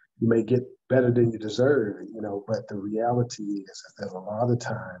you may get better than you deserve. You know, but the reality is that a lot of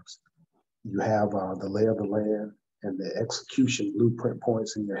times you have the lay of the land and the execution blueprint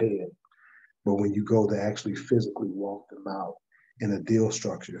points in your head, but when you go to actually physically walk them out in a deal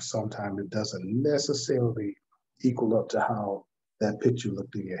structure, sometimes it doesn't necessarily equal up to how that picture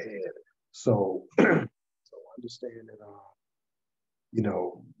looked in your head. So, so understand that, you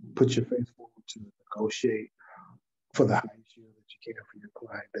know, put your face forward to negotiate for the highest yield that you can for your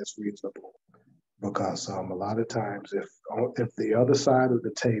client that's reasonable. Because a lot of times, if the other side of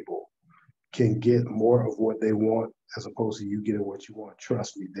the table can get more of what they want as opposed to you getting what you want,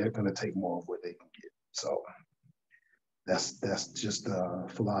 trust me, they're going to take more of what they can get. So that's just the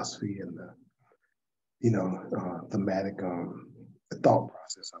philosophy and the, you know, thematic the thought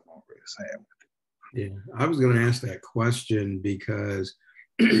process I've always had with it. Yeah, I was going to ask that question because,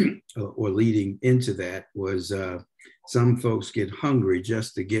 or leading into that was some folks get hungry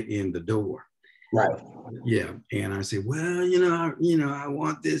just to get in the door. Right. Yeah, and I say, well, I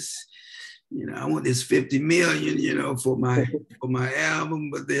want this. I want this 50 million, for my album,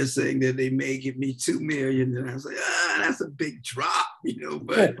 but they're saying that they may give me 2 million. And I was like, that's a big drop,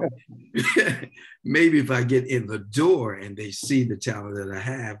 but maybe if I get in the door and they see the talent that I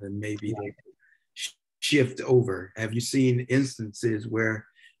have, and maybe they shift over. Have you seen instances where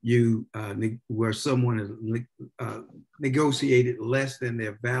where someone has negotiated less than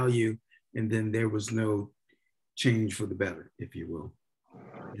their value, and then there was no change for the better, if you will?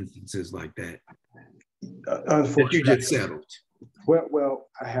 Instances like that. Unfortunately, you just settled. Well,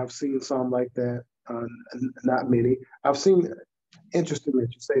 I have seen some like that. Not many. I've seen. Interesting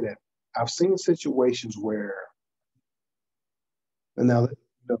that you say that. I've seen situations where. And now,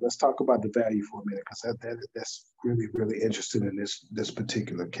 let's talk about the value for a minute, because that's really, really interesting in this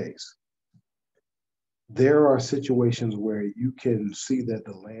particular case. There are situations where you can see that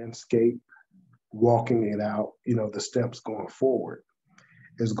the landscape, walking it out, the steps going forward,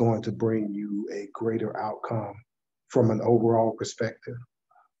 is going to bring you a greater outcome from an overall perspective.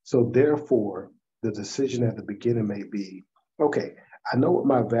 So therefore, the decision at the beginning may be, okay, I know what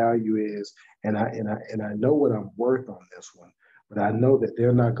my value is, and I know what I'm worth on this one, but I know that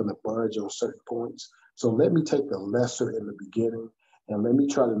they're not going to budge on certain points. So let me take the lesser in the beginning, and let me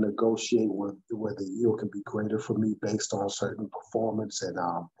try to negotiate where the yield can be greater for me based on certain performance and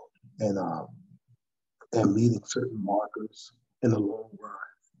meeting certain markers in the long run.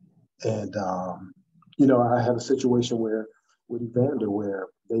 And, I had a situation with Evander where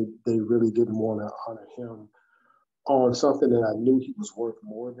they really didn't want to honor him on something that I knew he was worth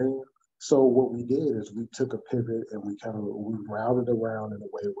more than. So what we did is we took a pivot and we routed around in a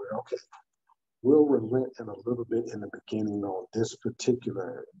way where, okay, we'll relent in a little bit in the beginning on this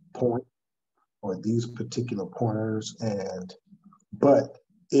particular point or these particular pointers. But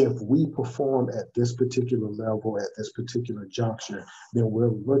if we perform at this particular level, at this particular juncture, then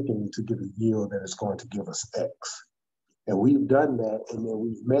we're looking to get a yield that is going to give us X. And we've done that, and then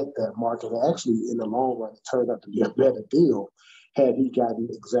we've met that market. Actually, in the long run, it turned out to be a better deal had he gotten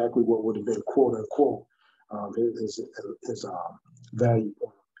exactly what would have been, quote unquote, his value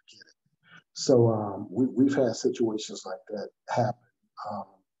point at the beginning. So we've had situations like that happen.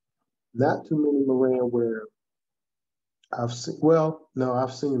 Not too many, Moran, where I've seen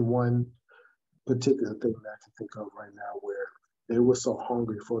one particular thing that I can think of right now where they were so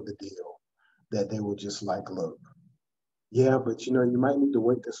hungry for the deal that they were just like, look, yeah, but you might need to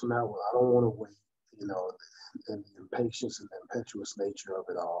wait this one out. Well, I don't want to wait. you know, and the impatience and the impetuous nature of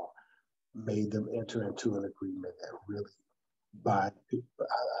it all made them enter into an agreement that really bind people.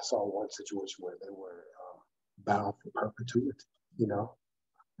 I saw one situation where they were bound for perpetuity, you know,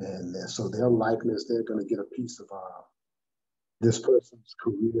 and so their likeness, they're going to get a piece of this person's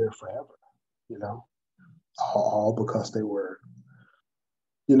career forever, you know, all because they were,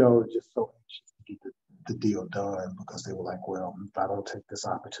 you know, just so anxious to get the deal done, because they were like, well, if I don't take this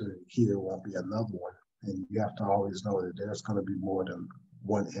opportunity here, won't be another one. And you have to always know that there's going to be more than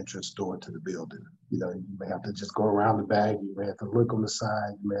one entrance door to the building. You know, you may have to just go around the back, you may have to look on the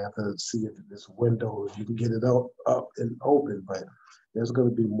side, you may have to see if there's windows, you can get it up and open, but there's going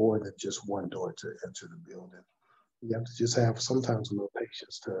to be more than just one door to enter the building. You have to just have sometimes a little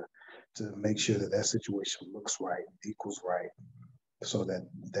patience to make sure that that situation looks right, equals right, so that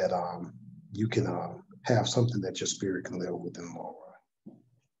you can have something that your spirit can live with in the long run.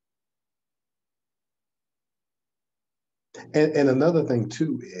 And another thing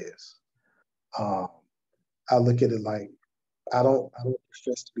too is, I look at it like I don't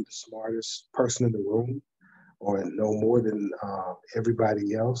profess to be the smartest person in the room or know more than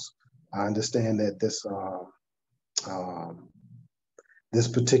everybody else. I understand that this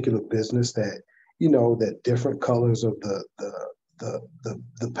particular business, that, you know, that different colors of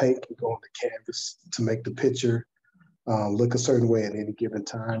the paint can go on the canvas to make the picture look a certain way at any given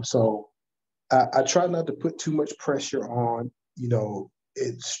time. So I try not to put too much pressure on, you know,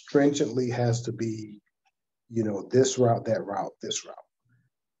 it stringently has to be, you know, this route, that route, this route.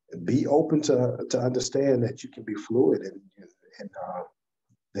 Be open to understand that you can be fluid and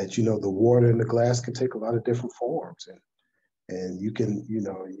that, you know, the water in the glass can take a lot of different forms, and you can, you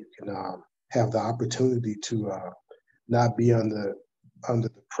know, you can have the opportunity to not be under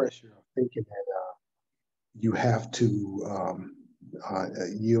the pressure of thinking that you have to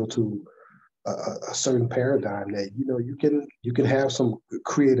yield to a certain paradigm, that, you know, you can have some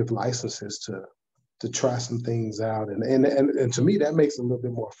creative licenses to try some things out, and to me that makes it a little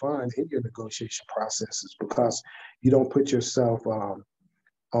bit more fun in your negotiation processes, because you don't put yourself on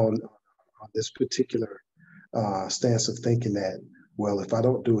this particular stance of thinking that, well, if I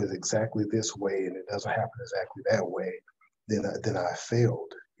don't do it exactly this way and it doesn't happen exactly that way, then I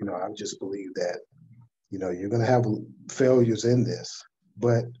failed. You know, I just believe that, you know, you're going to have failures in this,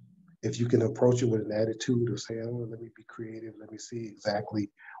 but if you can approach it with an attitude of saying, oh, let me be creative, let me see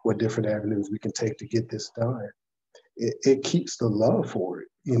exactly what different avenues we can take to get this done, it keeps the love for it,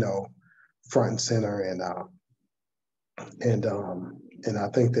 you know, front and center, and I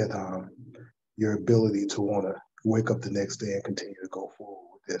think that your ability to want to wake up the next day and continue to go forward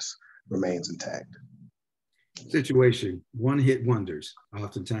with this remains intact. Situation, one-hit wonders.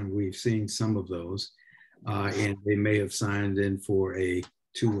 Oftentimes we've seen some of those, and they may have signed in for a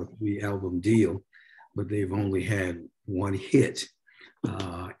 2 or 3 album deal, but they've only had one hit.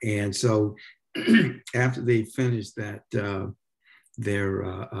 And so after they finished that, their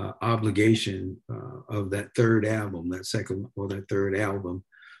obligation of that third album, that second or that third album,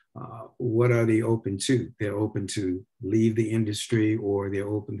 what are they open to? They're open to leave the industry, or they're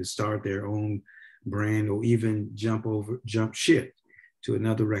open to start their own brand, or even jump ship to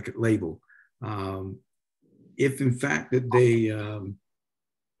another record label. If in fact that they,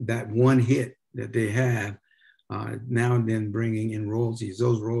 that one hit that they have, now and then bringing in royalties,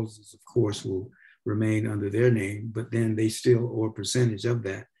 those royalties of course will remain under their name, but then they still, or percentage of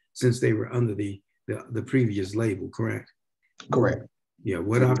that, since they were under the previous label, correct? Correct. Yeah,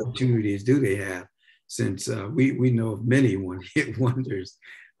 what opportunities do they have? Since we know of many one-hit wonders.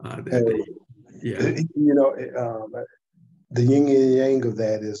 You know, the yin and yang of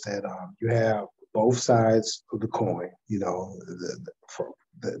that is that you have both sides of the coin. You know,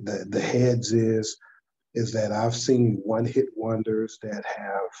 the heads is that I've seen one-hit wonders that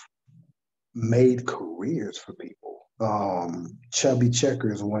have made careers for people. Chubby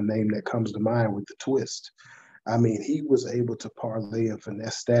Checker is one name that comes to mind with the twist. I mean, he was able to parlay and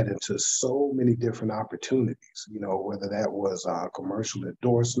finesse that into so many different opportunities, you know, whether that was commercial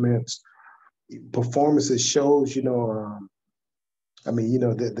endorsements, performances, shows, you know. I mean, you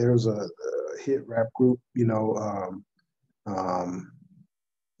know, there's a hit rap group, you know,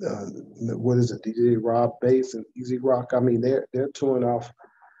 what is it, DJ Rob Bass and Easy Rock. I mean, they're touring off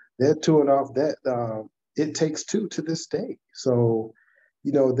that It Takes Two to this day. So,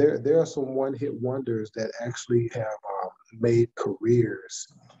 you know, there are some one-hit wonders that actually have made careers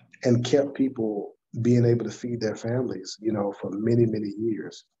and kept people being able to feed their families, you know, for many, many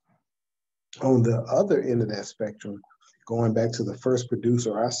years. On the other end of that spectrum, going back to the first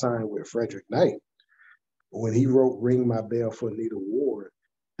producer I signed with, Frederick Knight, when he wrote Ring My Bell for Anita Ward,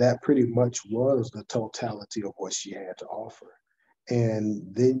 that pretty much was the totality of what she had to offer. And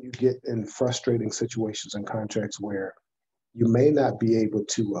then you get in frustrating situations and contracts where you may not be able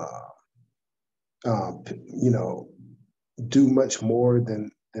to, do much more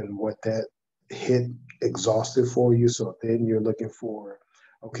than what that hit exhausted for you. So then you're looking for,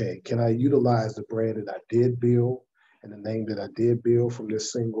 okay, can I utilize the brand that I did build and the name that I did build from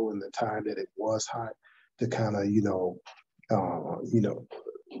this single and the time that it was hot to kind of,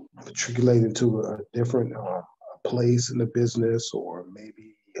 matriculate into a different place in the business, or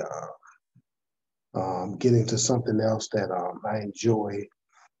maybe get into something else that I enjoy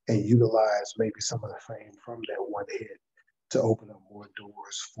and utilize maybe some of the fame from that one hit to open up more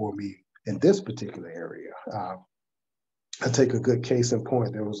doors for me in this particular area. I take a good case in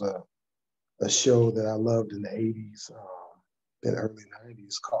point. There was a show that I loved in the 80s, and early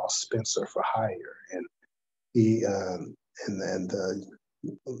 90s called Spencer for Hire. And he, and the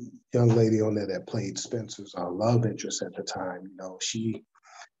young lady on there that played Spencer's love interest at the time, she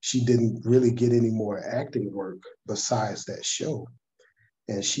didn't really get any more acting work besides that show.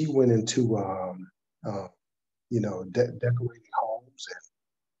 And she went into, decorating homes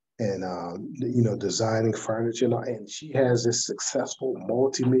and designing furniture. And she has this successful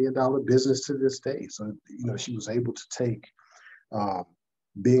multi-million-dollar business to this day. So, she was able to take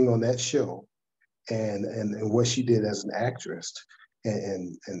being on that show and what she did as an actress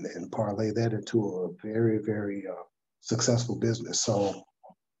and parlay that into a very, very successful business. So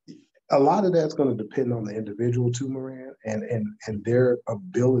a lot of that's going to depend on the individual too, Moran, and their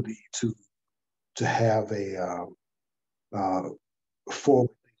ability to have a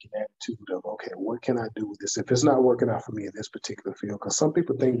forward-thinking attitude of, okay, what can I do with this if it's not working out for me in this particular field? Because some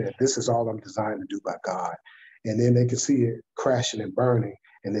people think that this is all I'm designed to do by God, and then they can see it crashing and burning,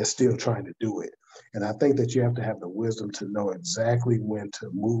 and they're still trying to do it. And I think that you have to have the wisdom to know exactly when to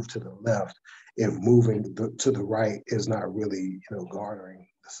move to the left if moving to the right is not really, garnering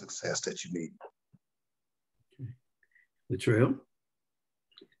the success that you need. Latrell?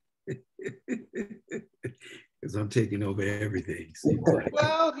 Because I'm taking over everything.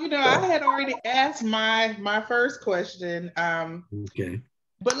 Well, I had already asked my first question. Okay.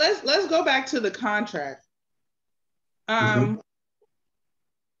 But let's go back to the contract.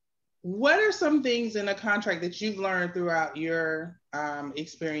 What are some things in a contract that you've learned throughout your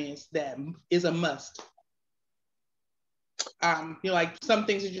experience that is a must? Like some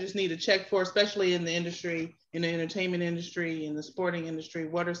things that you just need to check for, especially in the industry, in the entertainment industry, in the sporting industry.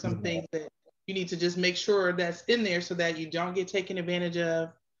 What are some things that you need to just make sure that's in there so that you don't get taken advantage of,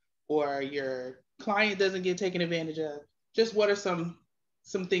 or your client doesn't get taken advantage of? Just what are some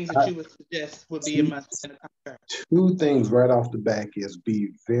things that you would suggest would be a must in a contract? Two things right off the back is be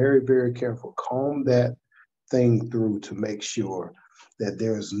very, very careful. Comb that thing through to make sure that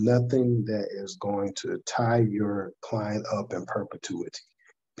there is nothing that is going to tie your client up in perpetuity.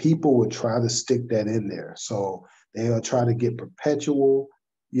 People would try to stick that in there. So they'll try to get perpetual,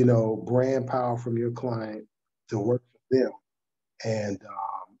 brand power from your client to work for them. And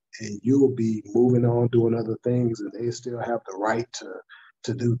you'll be moving on doing other things, and they still have the right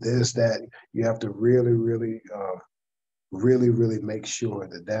to do this, that. You have to really, really, really make sure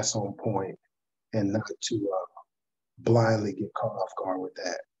that that's on point and not to blindly get caught off guard with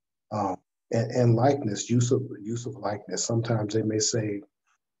that. And likeness, use of likeness. Sometimes they may say,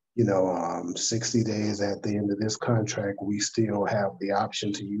 60 days at the end of this contract, we still have the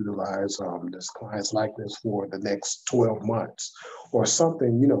option to utilize this client's likeness for the next 12 months or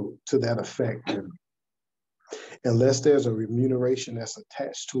something, to that effect. And unless there's a remuneration that's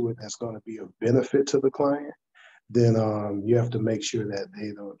attached to it that's going to be of benefit to the client, then you have to make sure that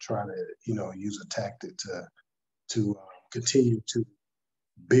they don't try to, use a tactic to continue to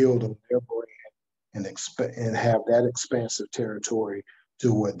build on their brand and have that expansive territory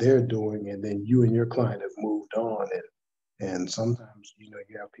to what they're doing, and then you and your client have moved on, and sometimes you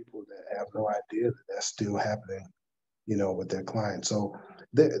have people that have no idea that that's still happening, with their clients. So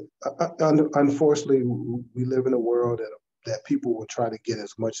unfortunately, we live in a world that people will try to get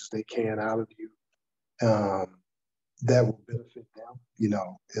as much as they can out of you. That will benefit them.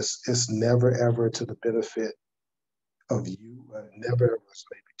 It's never ever to the benefit of you. Never ever is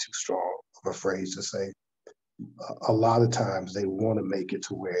maybe too strong of a phrase to say. A lot of times they want to make it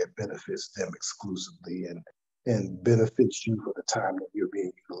to where it benefits them exclusively and benefits you for the time that you're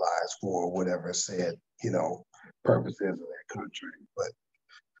being utilized for whatever said, purposes of that contract. But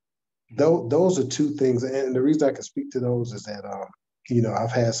those are two things. And the reason I can speak to those is that,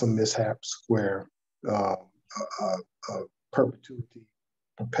 I've had some mishaps where a perpetual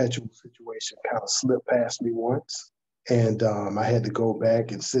situation kind of slipped past me once. And I had to go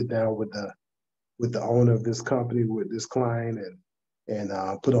back and sit down with the owner of this company, with this client, and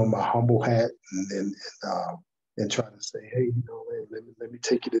put on my humble hat and try to say, hey, let me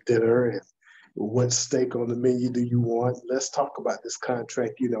take you to dinner, and what steak on the menu do you want? Let's talk about this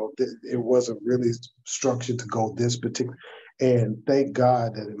contract. It wasn't really structured to go this particular. And thank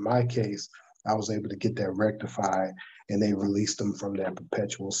God that in my case, I was able to get that rectified, and they released them from that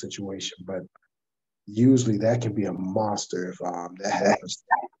perpetual situation. But usually that can be a monster if that happens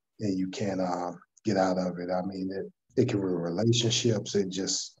and you can't get out of it. I mean, it can ruin relationships.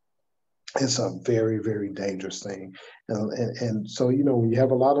 It's a very, very dangerous thing. And so, when you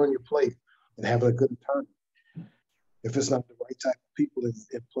have a lot on your plate and having a good attorney, if it's not the right type of people in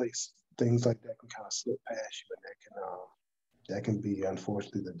place, things like that can kind of slip past you, and that can be,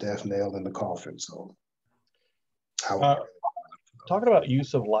 unfortunately, the death nail in the coffin. So talking about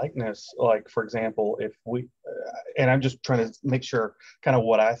use of likeness, like, for example, if we, and I'm just trying to make sure kind of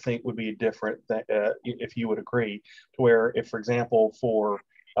what I think would be different, if you would agree, to where if, for example, for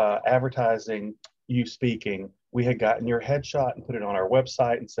advertising you speaking, we had gotten your headshot and put it on our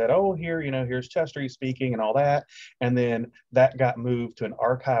website and said, oh, here's Chester speaking and all that. And then that got moved to an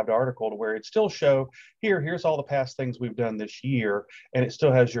archived article to where it still show here's all the past things we've done this year. And it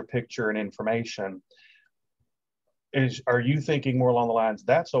still has your picture and information. Are you thinking more along the lines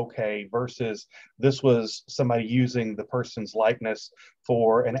that's okay versus this was somebody using the person's likeness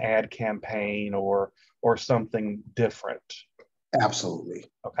for an ad campaign or something different? Absolutely.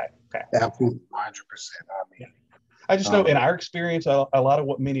 Okay. Absolutely, 100%. I just know in our experience, a lot of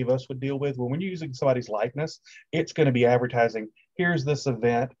what many of us would deal with when you're using somebody's likeness, it's going to be advertising, here's this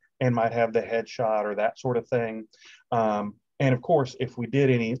event, and might have the headshot or that sort of thing. And of course, if we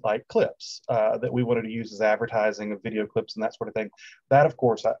did any like clips that we wanted to use as advertising of video clips and that sort of thing, that of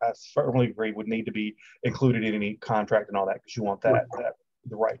course, I firmly agree would need to be included in any contract and all that, because you want the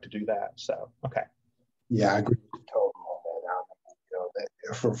right to do that. So, okay. Yeah, I agree with you totally on that.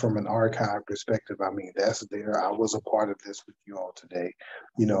 From an archive perspective, that's there. I was a part of this with you all today.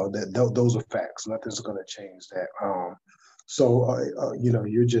 Those are facts. Nothing's going to change that.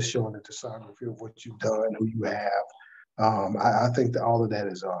 You're just showing the discography of what you've done, who you have. I think that all of that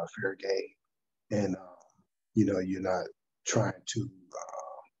is fair game, and you're not trying to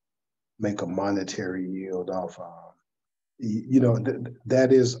make a monetary yield off.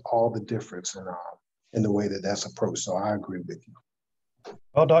 That is all the difference in the way that's approached. So I agree with you.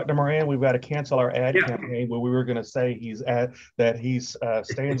 Well, Dr. Moran, we've got to cancel our ad campaign where we were going to say he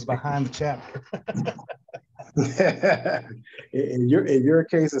stands behind the chapter. in your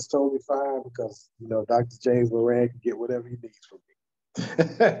case, it's totally fine because Dr. James Moran can get whatever he needs from me.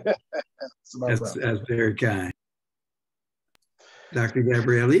 That's very kind. Dr.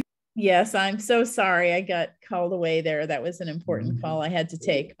 Gabrielli? Yes, I'm so sorry. I got called away there. That was an important call I had to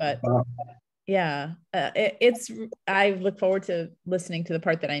take, but yeah, I look forward to listening to the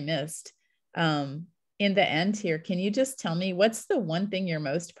part that I missed. In the end here, can you just tell me what's the one thing you're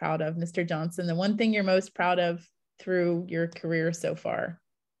most proud of, Mr. Johnson, the one thing you're most proud of through your career so far?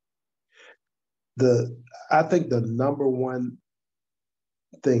 I think the number one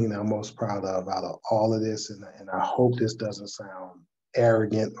thing that I'm most proud of out of all of this, and I hope this doesn't sound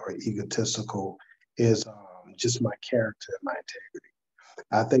arrogant or egotistical, is just my character and my integrity.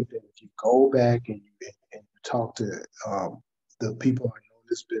 I think that if you go back and you talk to the people I know in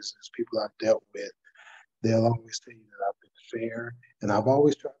this business, people I've dealt with, they'll always tell you that I've been fair, and I've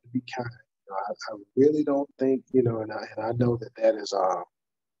always tried to be kind. I really don't think, and I know that is,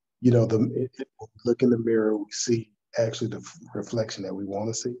 when we look in the mirror, we see actually the reflection that we want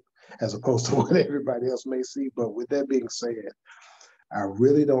to see, as opposed to what everybody else may see. But with that being said, I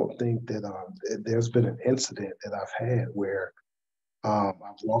really don't think that there's been an incident that I've had where I've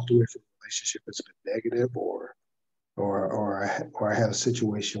walked away from a relationship that's been negative, or I had a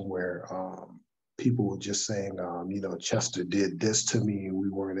situation where people were just saying, Chester did this to me, and we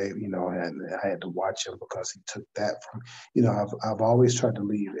weren't able, and I had to watch him because he took that from, I've always tried to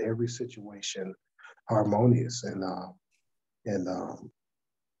leave every situation harmonious and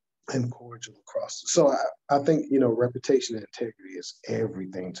cordial across. So I think, reputation and integrity is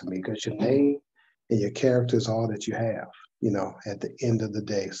everything to me, because your name and your character is all that you have, at the end of the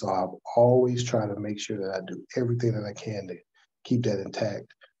day. So I've always tried to make sure that I do everything that I can to keep that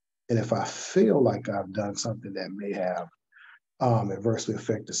intact. And if I feel like I've done something that may have adversely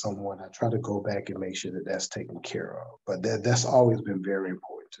affected someone, I try to go back and make sure that that's taken care of. But that's always been very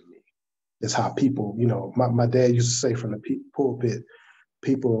important to me. It's how people, my dad used to say from the pulpit,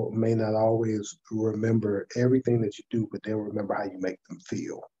 people may not always remember everything that you do, but they'll remember how you make them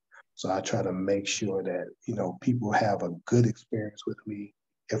feel. So I try to make sure that, you know, people have a good experience with me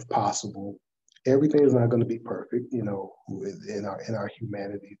if possible. Everything is not going to be perfect, you know, in our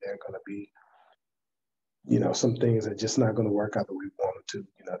humanity. There are going to be, you know, some things that are just not going to work out the way we want them to.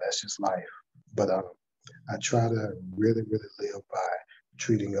 You know, that's just life. But I try to really, really live by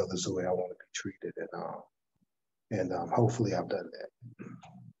treating others the way I want to be treated, and hopefully I've done that.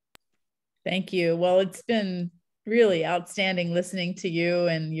 Thank you. Well, it's been really outstanding listening to you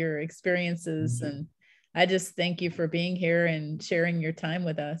and your experiences, and I just thank you for being here and sharing your time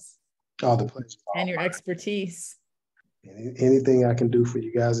with us. Oh, the pleasure. And your expertise. Anything I can do for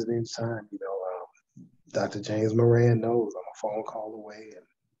you guys at any time, you know, Dr. James Moran knows I'm a phone call away, and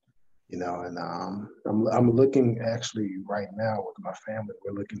you know, and I'm looking actually right now with my family.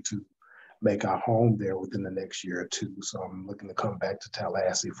 We're looking to make our home there within the next year or two. So I'm looking to come back to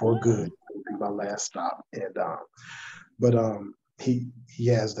Tallahassee for good. It'll be my last stop. And but he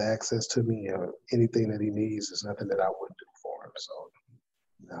has the access to me. Anything that he needs is nothing that I wouldn't do for him. So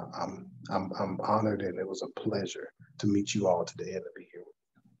I'm honored, and it was a pleasure to meet you all today and to be here.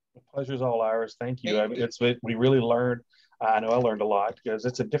 The pleasure's all ours. Thank you. I mean, we really learned. I know I learned a lot because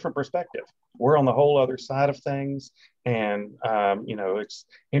it's a different perspective. We're on the whole other side of things, and you know, it's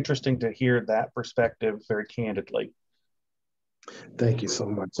interesting to hear that perspective very candidly. Thank you so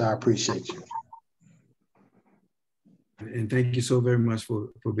much. I appreciate you. And thank you so very much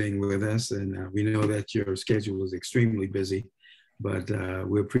for being with us. And we know that your schedule is extremely busy, but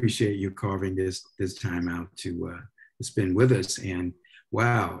we appreciate you carving this time out to spend with us. And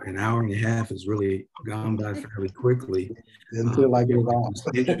wow, an hour and a half has really gone by fairly quickly. Didn't feel like it was all.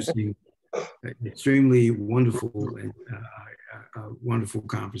 Interesting, extremely wonderful, and wonderful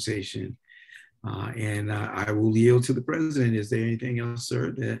conversation. And I will yield to the president. Is there anything else,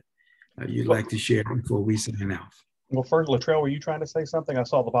 sir, that you'd like to share before we sign off? Well, first, Latrell, were you trying to say something? I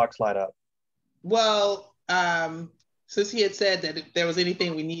saw the box light up. Well, since he had said that if there was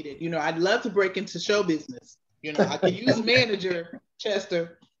anything we needed, you know, I'd love to break into show business. You know, I could use a manager,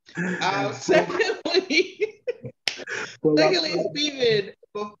 Chester. Secondly, Stephen,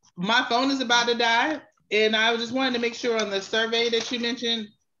 my phone is about to die, and I just wanted to make sure on the survey that you mentioned,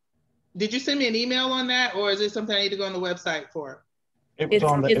 did you send me an email on that, or is it something I need to go on the website for? It's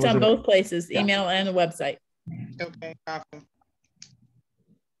on both places, email and the website. Okay, awesome.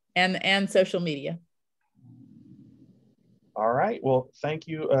 And social media. All right. Well, thank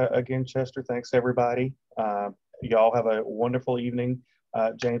you again, Chester. Thanks, everybody. Y'all have a wonderful evening.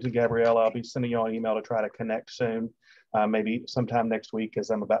 James and Gabrielle, I'll be sending you an email to try to connect soon, maybe sometime next week,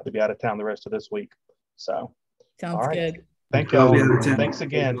 as I'm about to be out of town the rest of this week. So, sounds good. Thank y'all. Thanks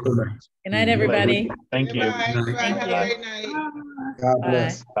again. Good night, everybody. Thank you. Bye. Have a great night. God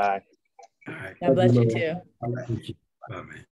bless. Bye. All right. God bless you too. Thank you. Bye, man.